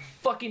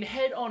 Fucking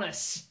head on a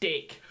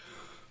stake.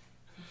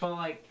 but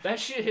like That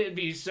shit hit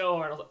me so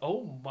hard. I was like,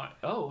 oh my,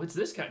 oh, it's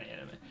this kind of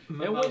anime. And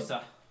wait,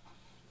 Mimosa,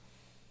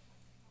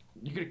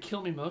 you're gonna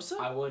kill Mimosa?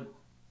 I would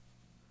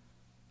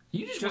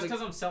You just just wanna-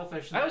 because I'm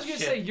selfish. I was gonna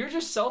say you're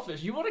just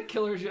selfish. You want to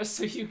kill her just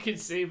so you can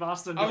save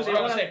Austin. I was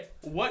Butler. about to say,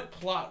 what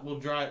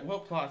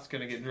plot's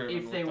gonna get driven?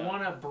 if with they that?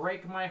 want to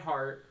break my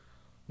heart,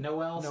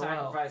 Noelle Noelle.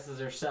 sacrifices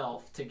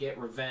herself to get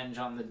revenge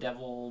on the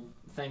devil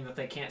thing that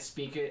they can't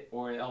speak it,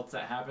 or else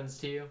that happens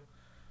to you.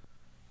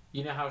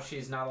 You know how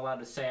she's not allowed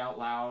to say out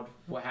loud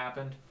what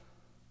happened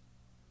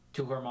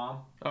to her mom?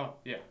 Oh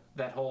yeah.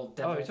 That whole Oh,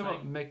 devil you're thing.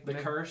 talking about the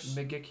curse.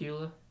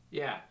 Megicula?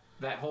 Yeah,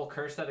 that whole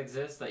curse that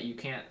exists that you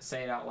can't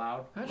say it out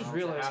loud. I just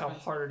realized how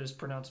hard it is to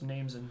pronounce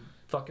names in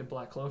fucking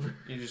Black Clover.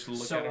 You just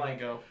look at him and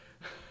go,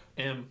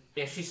 M.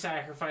 If she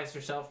sacrificed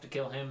herself to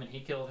kill him and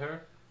he killed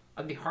her,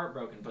 I'd be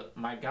heartbroken. But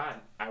my God,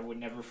 I would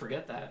never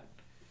forget that.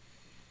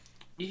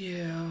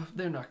 Yeah,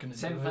 they're not going to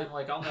do it. Same thing,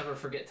 like, I'll never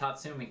forget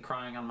Tatsumi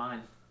crying on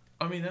mine.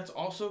 I mean, that's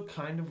also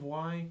kind of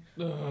why...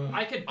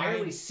 I could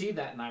barely see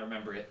that and I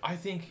remember it. I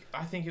think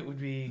it would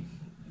be...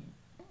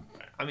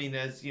 I mean,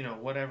 as, you know,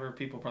 whatever,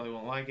 people probably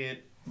won't like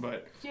it,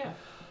 but... Yeah.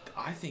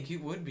 I think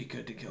it would be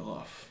good to kill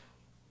off...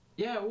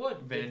 Yeah, it would.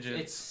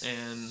 Vengeance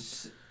and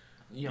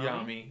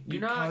Yami.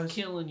 You're not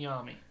killing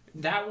Yami.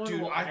 That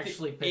one will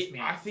actually piss me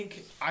off.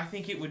 I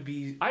think it would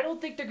be... I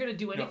don't think they're going to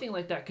do anything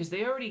like that, because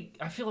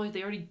I feel like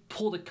they already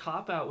pulled a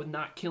cop-out with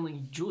not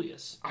killing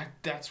Julius.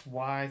 That's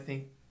why I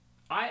think...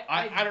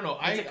 I don't know.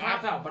 It's a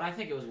cop-out, but I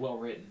think it was well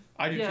written.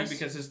 I do too,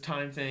 because his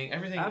time thing,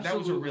 everything, Absolutely.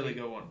 that was a really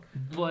good one.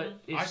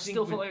 But it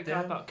still felt like a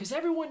cop-out, because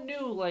everyone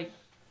knew, like,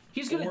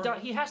 he's going to die.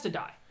 He has to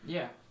die.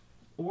 Yeah.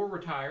 Or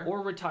retire.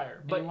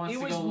 But he wants it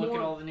to was go more, look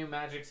at all the new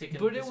magics he can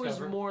But discover. it was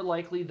more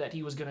likely that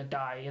he was going to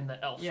die in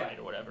the elf fight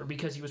or whatever,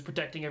 because he was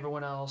protecting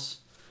everyone else.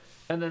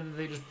 And then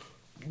they just...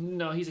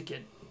 No, he's a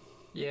kid.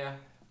 Yeah.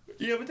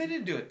 Yeah, but they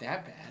didn't do it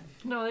that bad.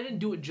 No, they didn't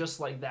do it just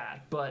like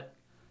that, but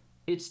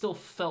it still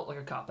felt like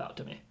a cop-out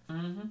to me.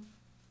 Mm-hmm.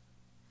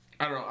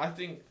 I don't know. I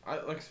think,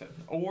 like I said,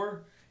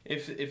 or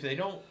if they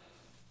don't...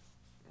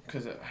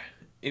 Because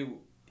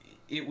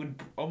it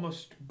would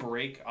almost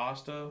break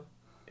Asta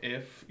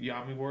if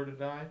Yami were to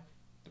die,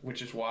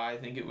 which is why I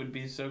think it would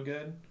be so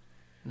good.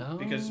 No.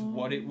 Because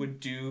what it would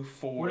do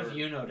for... What if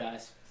Yuno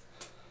dies?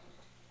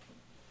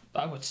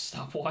 I would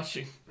stop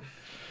watching.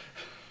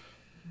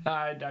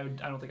 I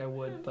don't think I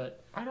would,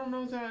 but... I don't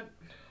know that...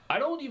 I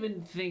don't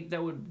even think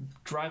that would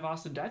drive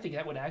Austin down. I think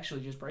that would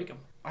actually just break him.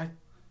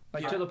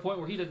 To the point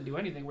where he doesn't do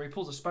anything, where he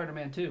pulls a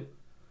Spider-Man 2.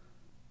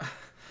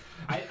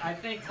 I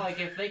think,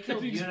 like, if they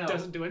killed he Yuno...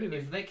 doesn't do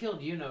anything. If they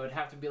killed Yuno, it'd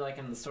have to be, like,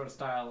 in the sort of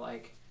style,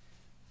 like...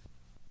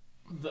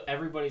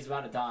 everybody's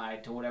about to die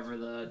to whatever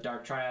the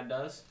Dark Triad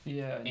does.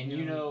 Yeah. And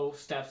Yuno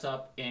steps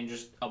up and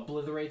just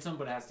obliterates him,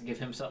 but has to give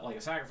himself, like,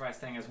 a sacrifice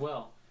thing as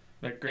well.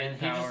 That great and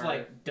he power, just,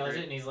 like, does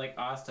it, and he's like,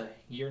 Asta,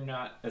 you're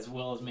not as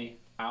well as me.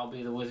 I'll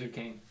be the Wizard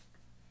King.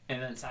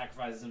 And then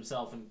sacrifices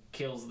himself and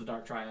kills the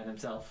Dark Triad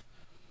himself.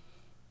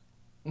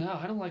 No,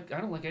 I don't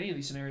like any of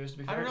these scenarios, to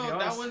be fair. I don't know,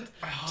 that one...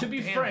 Oh, to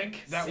be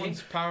frank... That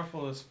one's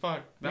powerful as fuck.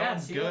 That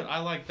one's good. I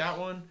like that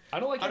one. I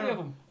don't like any of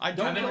them. I've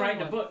been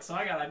writing a book, so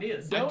I got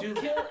ideas. Don't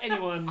kill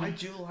anyone. I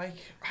do like...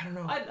 I don't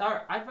know.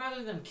 I'd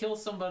rather them kill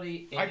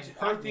somebody and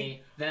hurt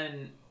me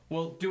than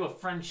do a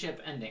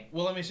friendship ending.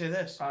 Well, let me say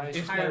this.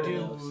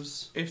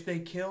 If they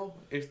kill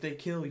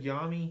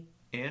Yami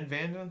and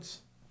Vengeance,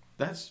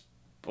 that's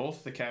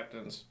both the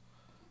captains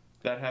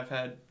that have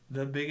had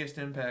the biggest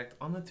impact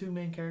on the two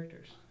main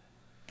characters.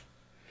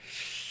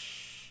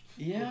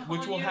 Yeah,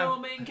 which will have a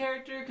main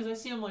character, because I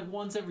see him like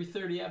once every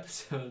 30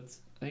 episodes.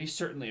 He's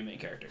certainly a main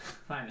character.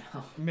 I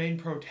know. Main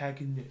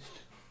protagonist.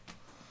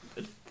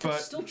 But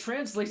still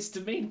translates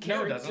to main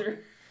character. No, it doesn't.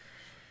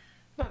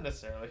 Not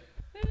necessarily.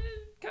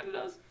 Kind of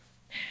does.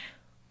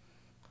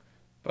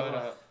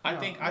 But I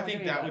think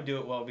that would do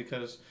it well,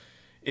 because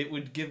it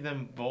would give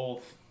them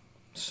both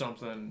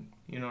something.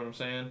 You know what I'm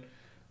saying?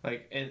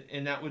 Like,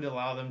 and that would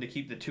allow them to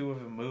keep the two of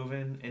them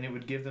moving, and it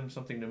would give them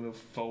something to move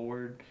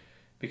forward.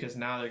 Because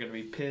now they're going to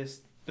be pissed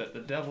that the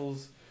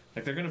devils,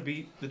 like, they're going to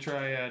beat the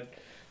Triad,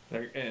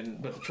 but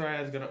the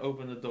Triad's going to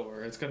open the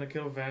door. It's going to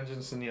kill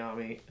Vengeance and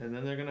Yami, and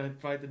then they're going to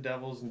fight the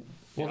devils, and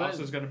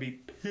Asta's going to be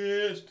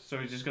pissed, so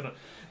he's just going to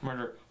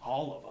murder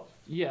all of them.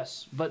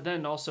 Yes, but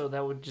then also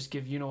that would just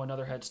give Yuno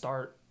another head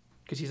start,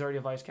 because he's already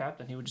a vice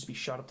captain. He would just be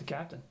shot up to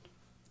captain.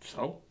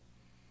 So?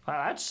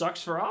 That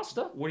sucks for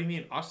Asta. What do you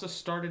mean? Asta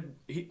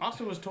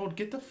was told,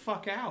 get the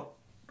fuck out.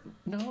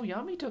 No,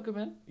 Yami took him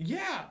in.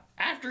 Yeah,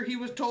 after he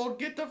was told,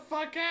 get the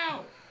fuck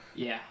out.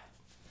 Yeah.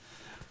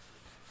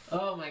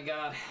 Oh my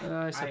God.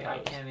 I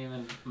can't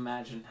even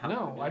imagine how.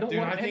 No, I don't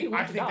want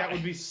anyone to die. That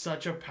would be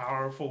such a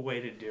powerful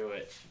way to do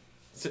it.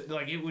 So,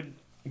 like, it would.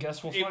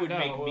 Guess we'll find out.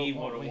 It would make me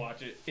want to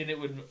watch it,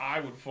 and I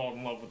would fall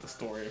in love with the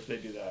story if they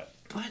do that.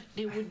 But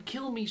it would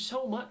kill me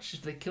so much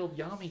if they killed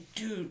Yami.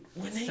 Dude,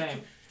 when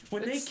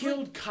they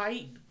killed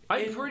Kite.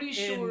 I'm pretty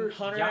sure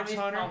Hunter x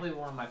Hunter. Probably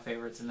one of my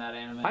favorites in that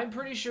anime. I'm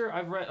pretty sure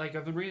I've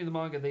been reading the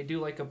manga. They do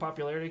like a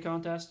popularity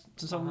contest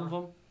to some of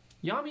them.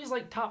 Yami's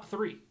like top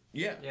 3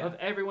 of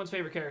everyone's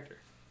favorite character.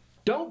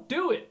 Don't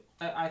do it.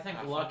 I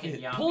think Luck and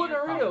Yami. Pull a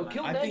Naruto.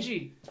 Kill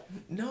Neji.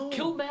 No.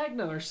 Kill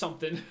Magna or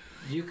something.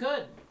 You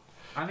could.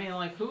 I mean,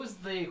 like, who's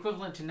the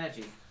equivalent to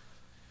Neji?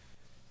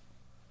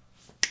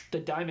 The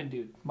diamond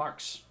dude,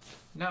 Marks.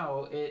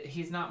 No,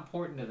 he's not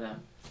important to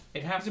them.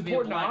 It has to be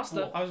important a black to Asta.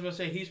 pool. I was going to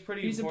say,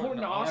 he's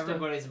important to Asta.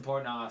 Everybody's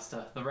important to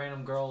Asta. The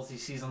random girls he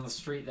sees on the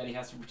street that he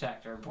has to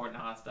protect are important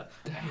to Asta.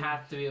 It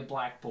has to be a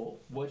black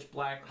pool. Which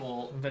black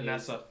pool?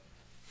 Vanessa.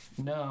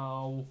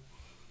 No.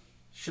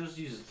 She'll just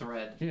use a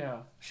thread. Yeah,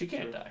 she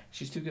can't die.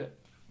 She's too good.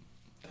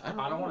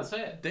 I don't want to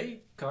say it.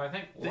 Because I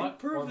think they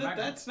prove that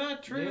that's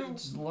not true.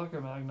 It's Luck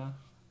or Magna.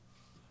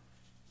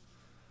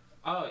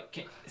 Oh,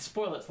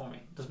 spoil it for me.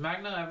 Does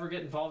Magna ever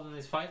get involved in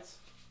these fights?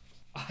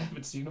 I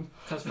haven't seen him.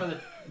 Because for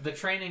the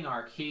training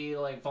arc, he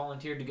like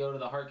volunteered to go to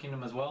the Heart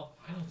Kingdom as well.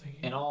 I don't think.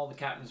 And all the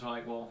captains were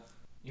like, "Well,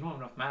 you don't have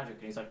enough magic."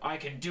 And he's like, "I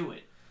can do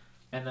it."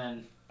 And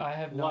then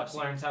Luck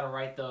learns how to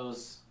write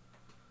those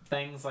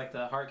things like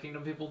the Heart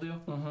Kingdom people do.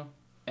 Mm-hmm.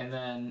 And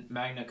then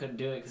Magna couldn't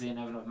do it because he didn't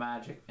have enough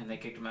magic, and they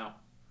kicked him out.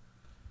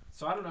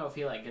 So I don't know if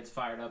he like gets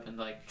fired up and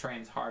like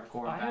trains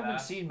hardcore. I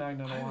haven't seen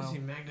Magna in a while. I haven't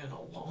seen Magna in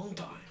a long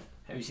time.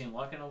 Have you seen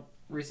Luck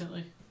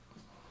recently?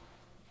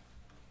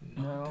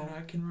 Not that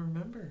I can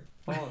remember.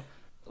 Well,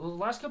 the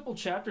last couple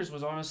chapters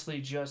was honestly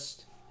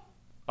just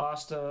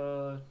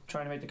Asta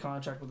trying to make the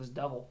contract with his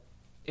devil.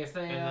 If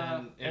they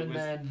and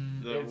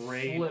then it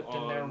flipped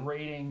and they're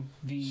raiding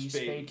the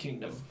Spade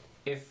Kingdom.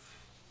 If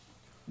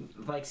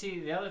like, see,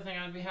 the other thing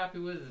I'd be happy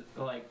with,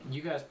 like,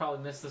 you guys probably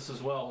missed this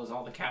as well, was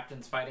all the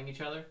captains fighting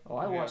each other. Oh,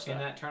 I watched in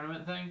that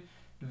tournament thing.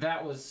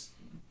 That was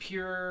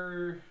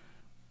pure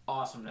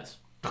awesomeness.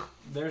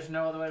 There's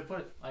no other way to put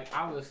it. Like,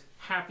 I was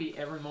happy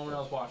every moment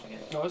I was watching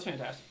it. No, it was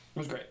fantastic. It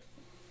was great.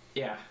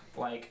 Yeah,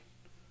 like,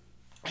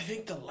 I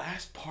think the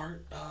last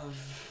part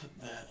of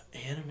the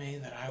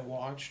anime that I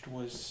watched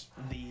was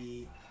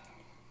the.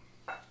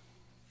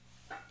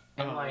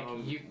 And like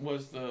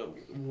was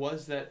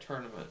that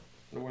tournament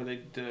where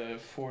they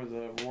for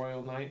the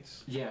Royal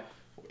Knights? Yeah.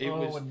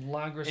 When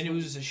Langris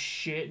loses his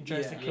shit and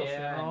tries to kill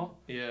Finral.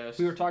 Yes.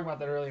 We were talking about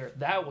that earlier.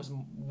 That was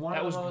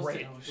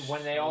great.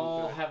 When they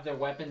all have their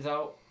weapons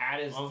out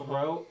at his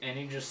throat and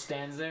he just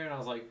stands there, and I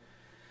was like,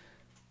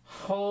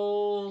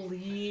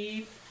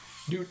 holy.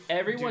 Dude,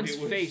 everyone's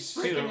face.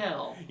 Freaking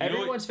hell.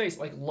 Everyone's face.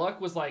 Like, Luck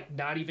was like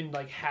not even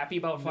like happy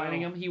about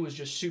fighting him. He was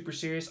just super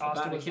serious.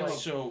 Austin was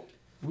like,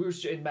 we were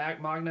in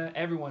Magna,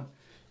 everyone.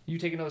 You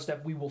take another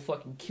step, we will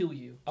fucking kill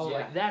you. I was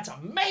like, that's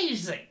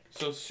amazing.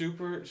 So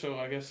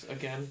I guess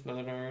again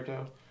another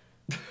Naruto.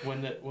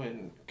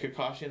 when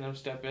Kakashi and them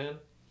step in.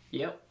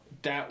 Yep.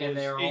 That was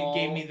it.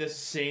 Gave me the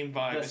same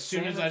vibe. As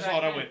soon as I saw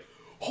it, I went,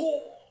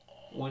 oh.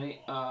 When it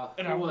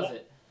who was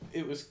it?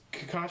 It was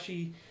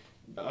Kakashi.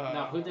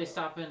 No, who'd they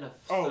stop in to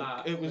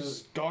stop? It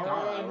was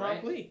Gaara and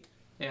Rock Lee.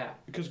 Yeah.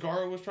 Because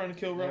Gaara was trying to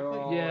kill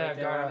Rock Lee. Yeah,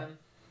 Gaara.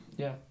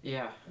 Yeah.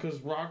 Yeah.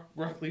 Because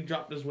Rock Lee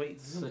dropped his weight.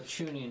 This is the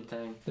Chunin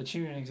thing. The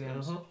Chunin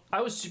exams.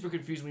 I was super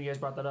confused when you guys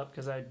brought that up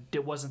because I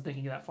wasn't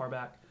thinking that far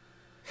back.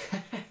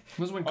 It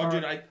was when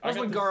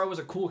Gaara was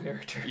a cool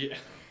character. Yeah.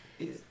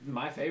 He's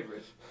my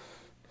favorite.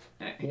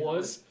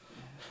 Was?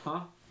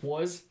 Huh?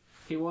 Was?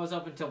 He was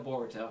up until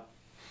Boruto.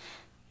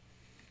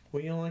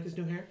 Well, you don't like his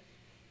new hair?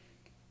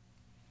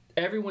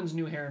 Everyone's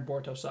new hair in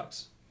Boruto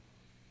sucks.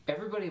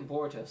 Everybody in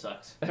Boruto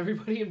sucks.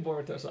 Everybody in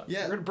Boruto sucks.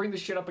 Yeah. We're gonna bring this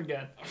shit up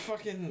again.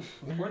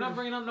 We're not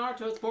bringing up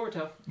Naruto. It's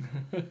Boruto.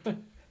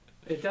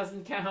 It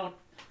doesn't count.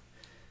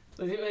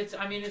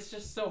 It's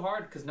just so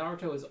hard because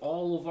Naruto is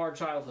all of our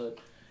childhood.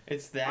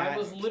 It's that. I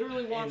was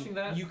literally watching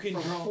that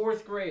from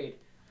 4th grade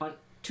on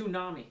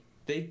Toonami.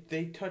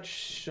 They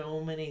touch so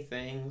many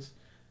things,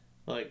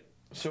 like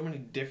so many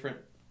different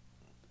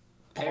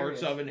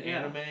parts of an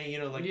anime. You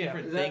know, like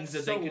different things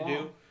that they could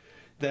do.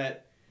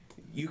 That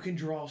you can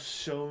draw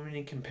so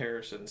many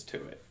comparisons to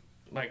it,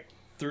 like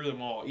through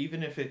them all.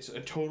 Even if it's a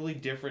totally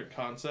different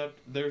concept,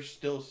 there's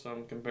still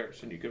some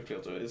comparison you can feel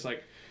to it. It's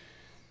like,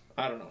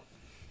 I don't know.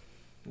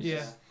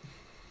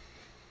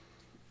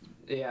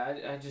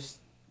 I just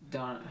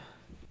don't.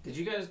 Did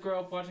you guys grow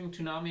up watching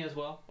Toonami as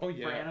well? Oh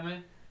yeah. For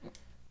anime,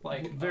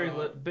 like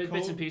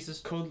bits and pieces.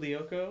 Code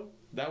Lyoko.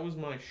 That was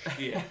my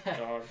shit,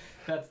 dog.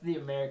 That's the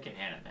American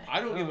anime.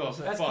 I don't give a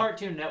fuck. That's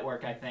Cartoon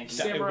Network, I think.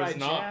 Samurai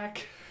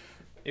Jack.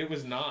 It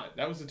was not.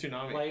 That was the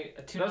Toonami.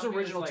 Like that was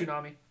original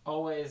Toonami.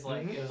 Always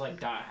like it was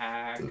like Dot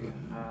Hack,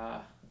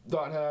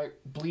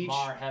 Bleach,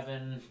 Mar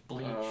Heaven,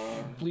 Bleach.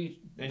 Bleach.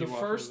 The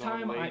first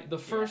time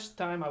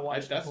I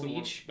watched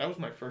Bleach. That was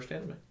my first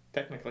anime,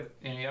 technically.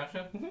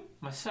 Inuyasha? Mm-hmm.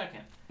 My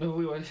second.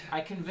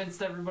 I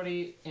convinced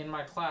everybody in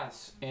my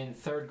class in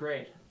 3rd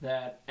grade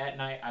that at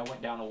night I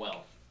went down a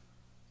well.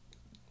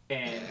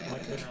 And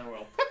went down a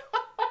well.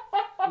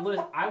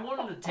 Listen, I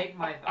wanted to take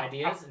my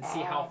ideas and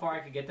see how far I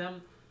could get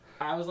them.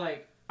 I was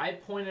like, I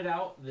pointed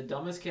out the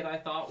dumbest kid I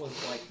thought was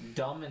like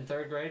dumb in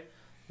 3rd grade,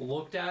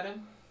 looked at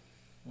him,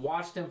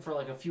 watched him for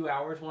like a few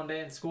hours one day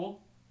in school,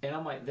 and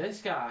I'm like,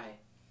 this guy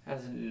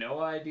has no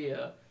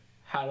idea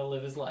how to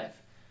live his life.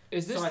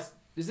 Is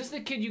this the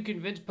kid you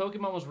convinced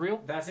Pokemon was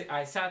real? That's it.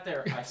 I sat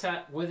there. I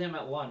sat with him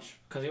at lunch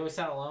because he always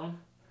sat alone.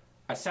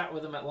 I sat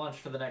with him at lunch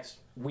for the next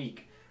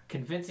week,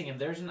 convincing him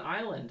there's an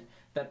island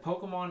that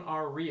Pokemon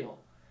are real.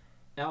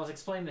 And I was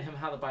explaining to him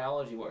how the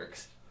biology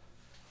works.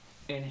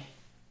 And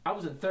I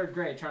was in 3rd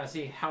grade trying to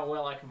see how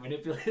well I can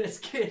manipulate this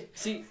kid.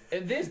 See,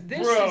 this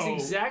is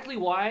exactly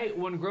why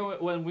when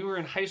we were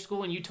in high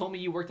school and you told me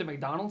you worked at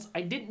McDonald's,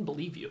 I didn't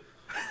believe you.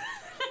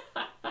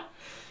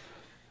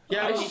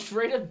 Yeah, I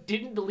straight up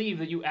didn't believe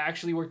that you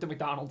actually worked at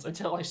McDonald's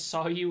until I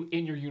saw you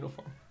in your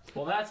uniform.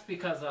 Well, that's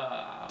because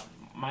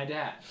my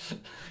dad.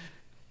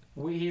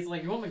 He's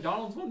like, you want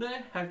McDonald's one day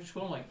after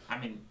school? I'm like, I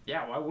mean,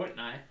 yeah, why wouldn't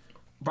I?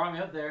 Brought me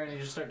up there, and he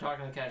just started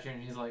talking to the cashier,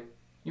 and he's like,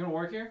 you want to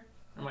work here?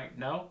 I'm like,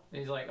 no. And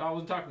he's like, oh, I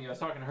wasn't talking to you. I was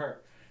talking to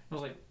her. I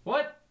was like,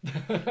 what?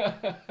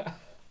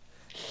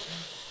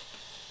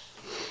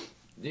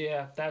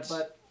 Yeah, that's...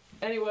 But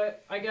anyway,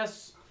 I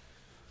guess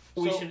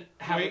we should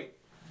have... Wait,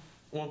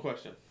 one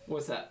question.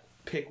 What's that?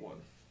 Pick one.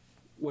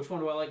 Which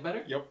one do I like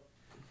better? Yep.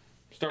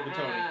 Start with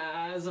Tony.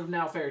 As of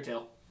now, Fairy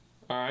Tale.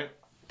 Alright.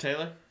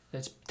 Taylor?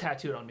 It's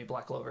tattooed on me,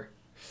 Black Clover.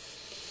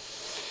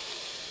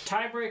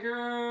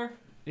 Tiebreaker.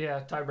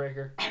 Yeah,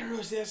 tiebreaker. I don't know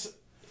if this...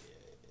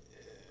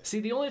 See,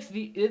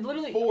 it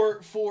literally...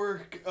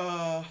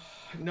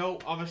 No,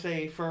 I'm gonna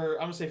say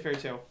Fairy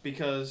Tale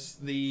because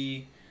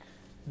if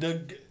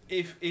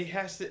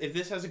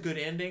this has a good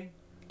ending,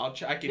 I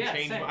can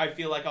change. Same. I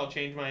feel like I'll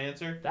change my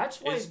answer.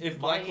 That's why if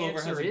Black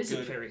Clover has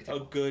a a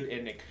good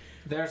ending.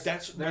 There's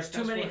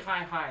too many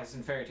high highs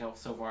in Fairy Tale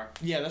so far.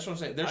 Yeah, that's what I'm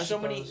saying. There's so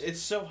many. It's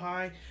so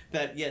high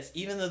that yes,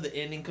 even though the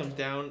ending comes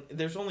down,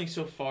 there's only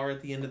so far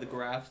at the end of the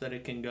graph that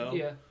it can go.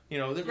 Yeah. You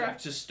know, the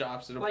graph just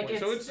stops at a like point.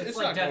 So it's like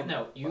not Death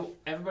going Note.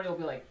 Everybody will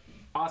be like,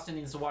 Austin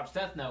needs to watch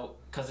Death Note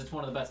because it's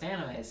one of the best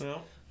animes.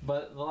 No.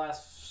 But the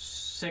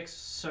last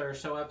 6 or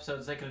so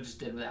episodes, they could have just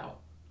did without.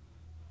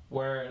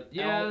 Where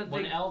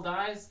when L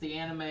dies, the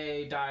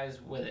anime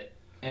dies with it,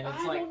 and it's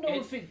I don't know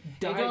if it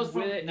goes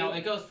from with it.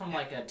 it goes from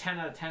like a 10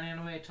 out of 10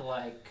 anime to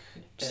like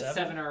a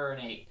 7 or an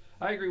 8.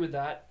 I agree with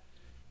that.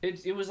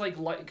 It was like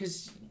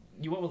because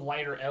you went with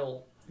lighter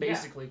L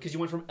basically because you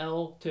went from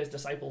L to his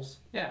disciples.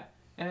 Yeah,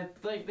 and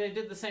like they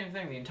did the same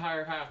thing the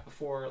entire half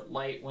before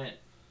Light went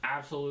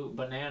absolute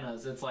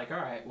bananas. It's like, all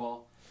right,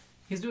 well,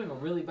 he's doing a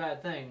really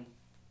bad thing,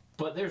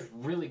 but there's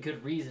really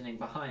good reasoning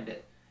behind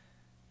it.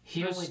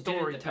 He only did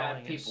it to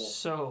bad people. Is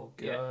so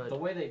good. Yeah, the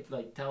way they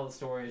like tell the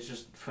story is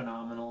just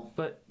phenomenal.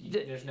 But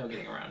there's no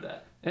getting around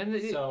that.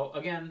 And so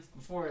again,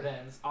 before it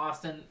ends,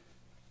 Austin,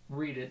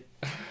 read it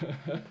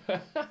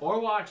or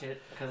watch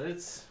it because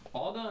it's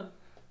all done.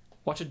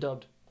 Watch it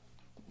dubbed.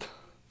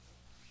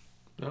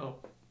 No,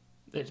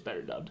 it's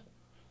better dubbed.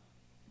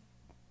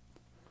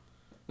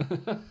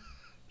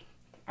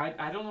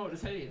 I don't know what to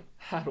say to you.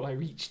 How do I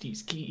reach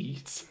these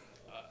keys?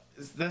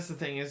 That's the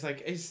thing. Is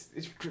like it's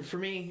for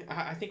me.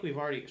 I think we've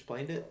already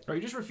explained it. Are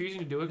you just refusing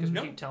to do it because we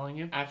keep telling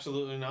you?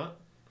 Absolutely not.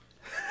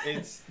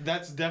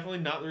 That's definitely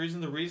not the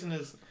reason. The reason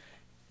is,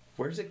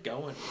 where's it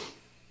going?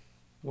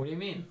 What do you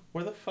mean?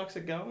 Where the fuck's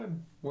it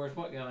going? Where's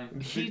what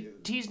going?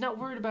 He's not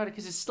worried about it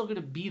because it's still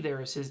gonna be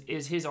there.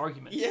 Is his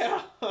argument?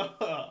 Yeah.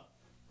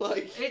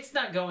 Like it's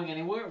not going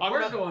anywhere.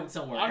 We're going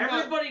somewhere.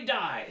 Everybody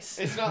dies.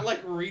 It's not like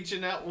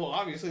reaching out. Well,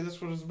 obviously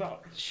that's what it's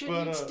about. Shit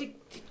needs to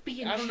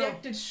be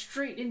injected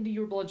straight into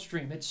your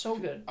bloodstream. It's so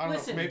good.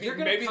 Listen, maybe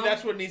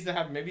that's what needs to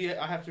happen. Maybe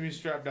I have to be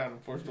strapped down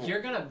and forced to.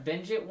 You're gonna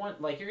binge it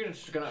you're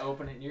just gonna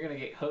open it. And you're gonna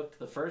get hooked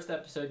the first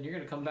episode. And you're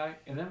gonna come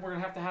back, and then we're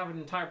gonna have an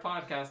entire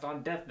podcast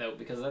on Death Note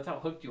because that's how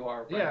hooked you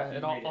are. Yeah,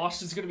 and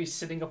Austin's gonna be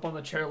sitting up on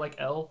the chair like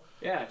L.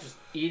 Yeah, just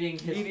eating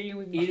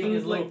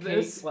his little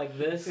cake like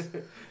this.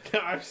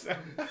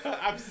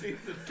 I've seen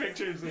the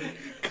pictures and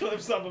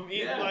clips of him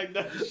eating like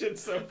that.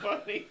 Shit's so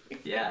funny.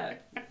 Yeah,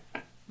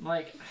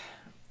 like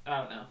I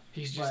don't know.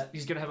 He's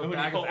gonna have a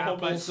bag of apples.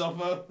 Hold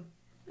myself up.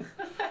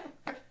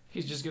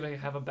 He's just gonna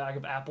have a bag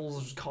of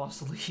apples, just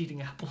constantly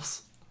eating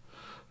apples.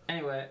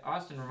 Anyway,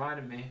 Austin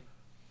reminded me.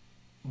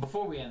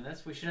 Before we end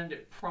this, we should end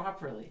it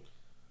properly.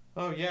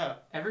 Oh yeah.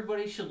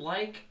 Everybody should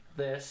like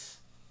this.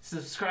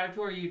 Subscribe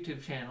to our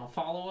YouTube channel.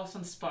 Follow us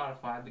on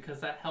Spotify because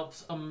that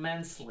helps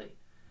immensely.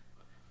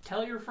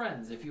 Tell your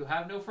friends. If you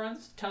have no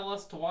friends, tell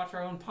us to watch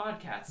our own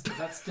podcast because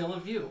that's still a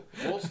view.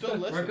 We'll still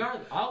listen.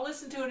 Regardless, I'll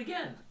listen to it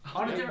again.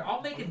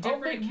 I'll make a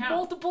different account.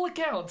 Multiple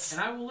accounts.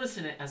 And I will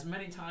listen it as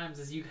many times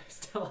as you guys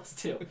tell us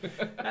to.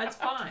 That's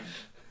fine.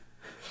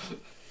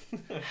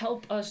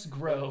 Help us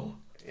grow.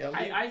 Yeah,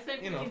 I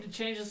think we need to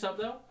change this up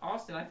though.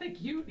 Austin, I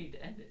think you need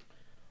to end it.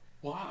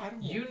 Why?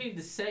 You need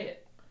to say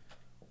it.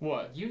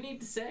 What? You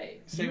need to say.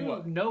 Say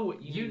what? Know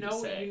what you know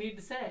what you need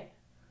to say.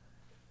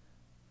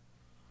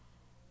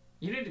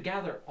 You need to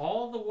gather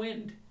all the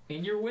wind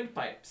in your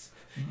windpipes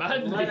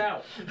and let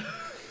out.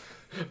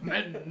 No.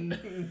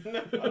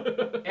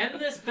 End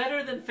this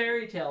better than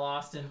Fairy Tale,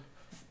 Austin.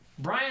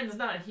 Brian's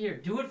not here.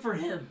 Do it for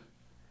him.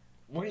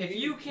 If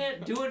you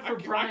can't do it for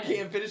Brian, I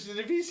can't finish it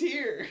if he's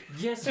here.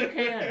 Yes, you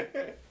can.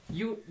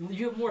 You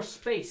have more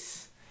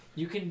space.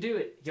 You can do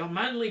it. Your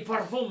manly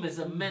parfum is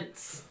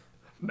immense.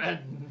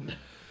 Men.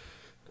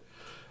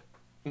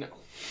 No.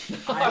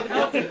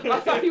 I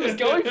thought he was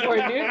going for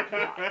it, dude.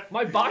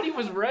 My body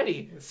was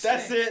ready.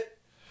 That's it.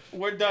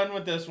 We're done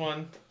with this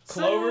one.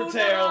 Clover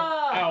Tail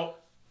out.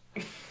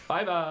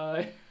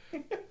 Bye-bye.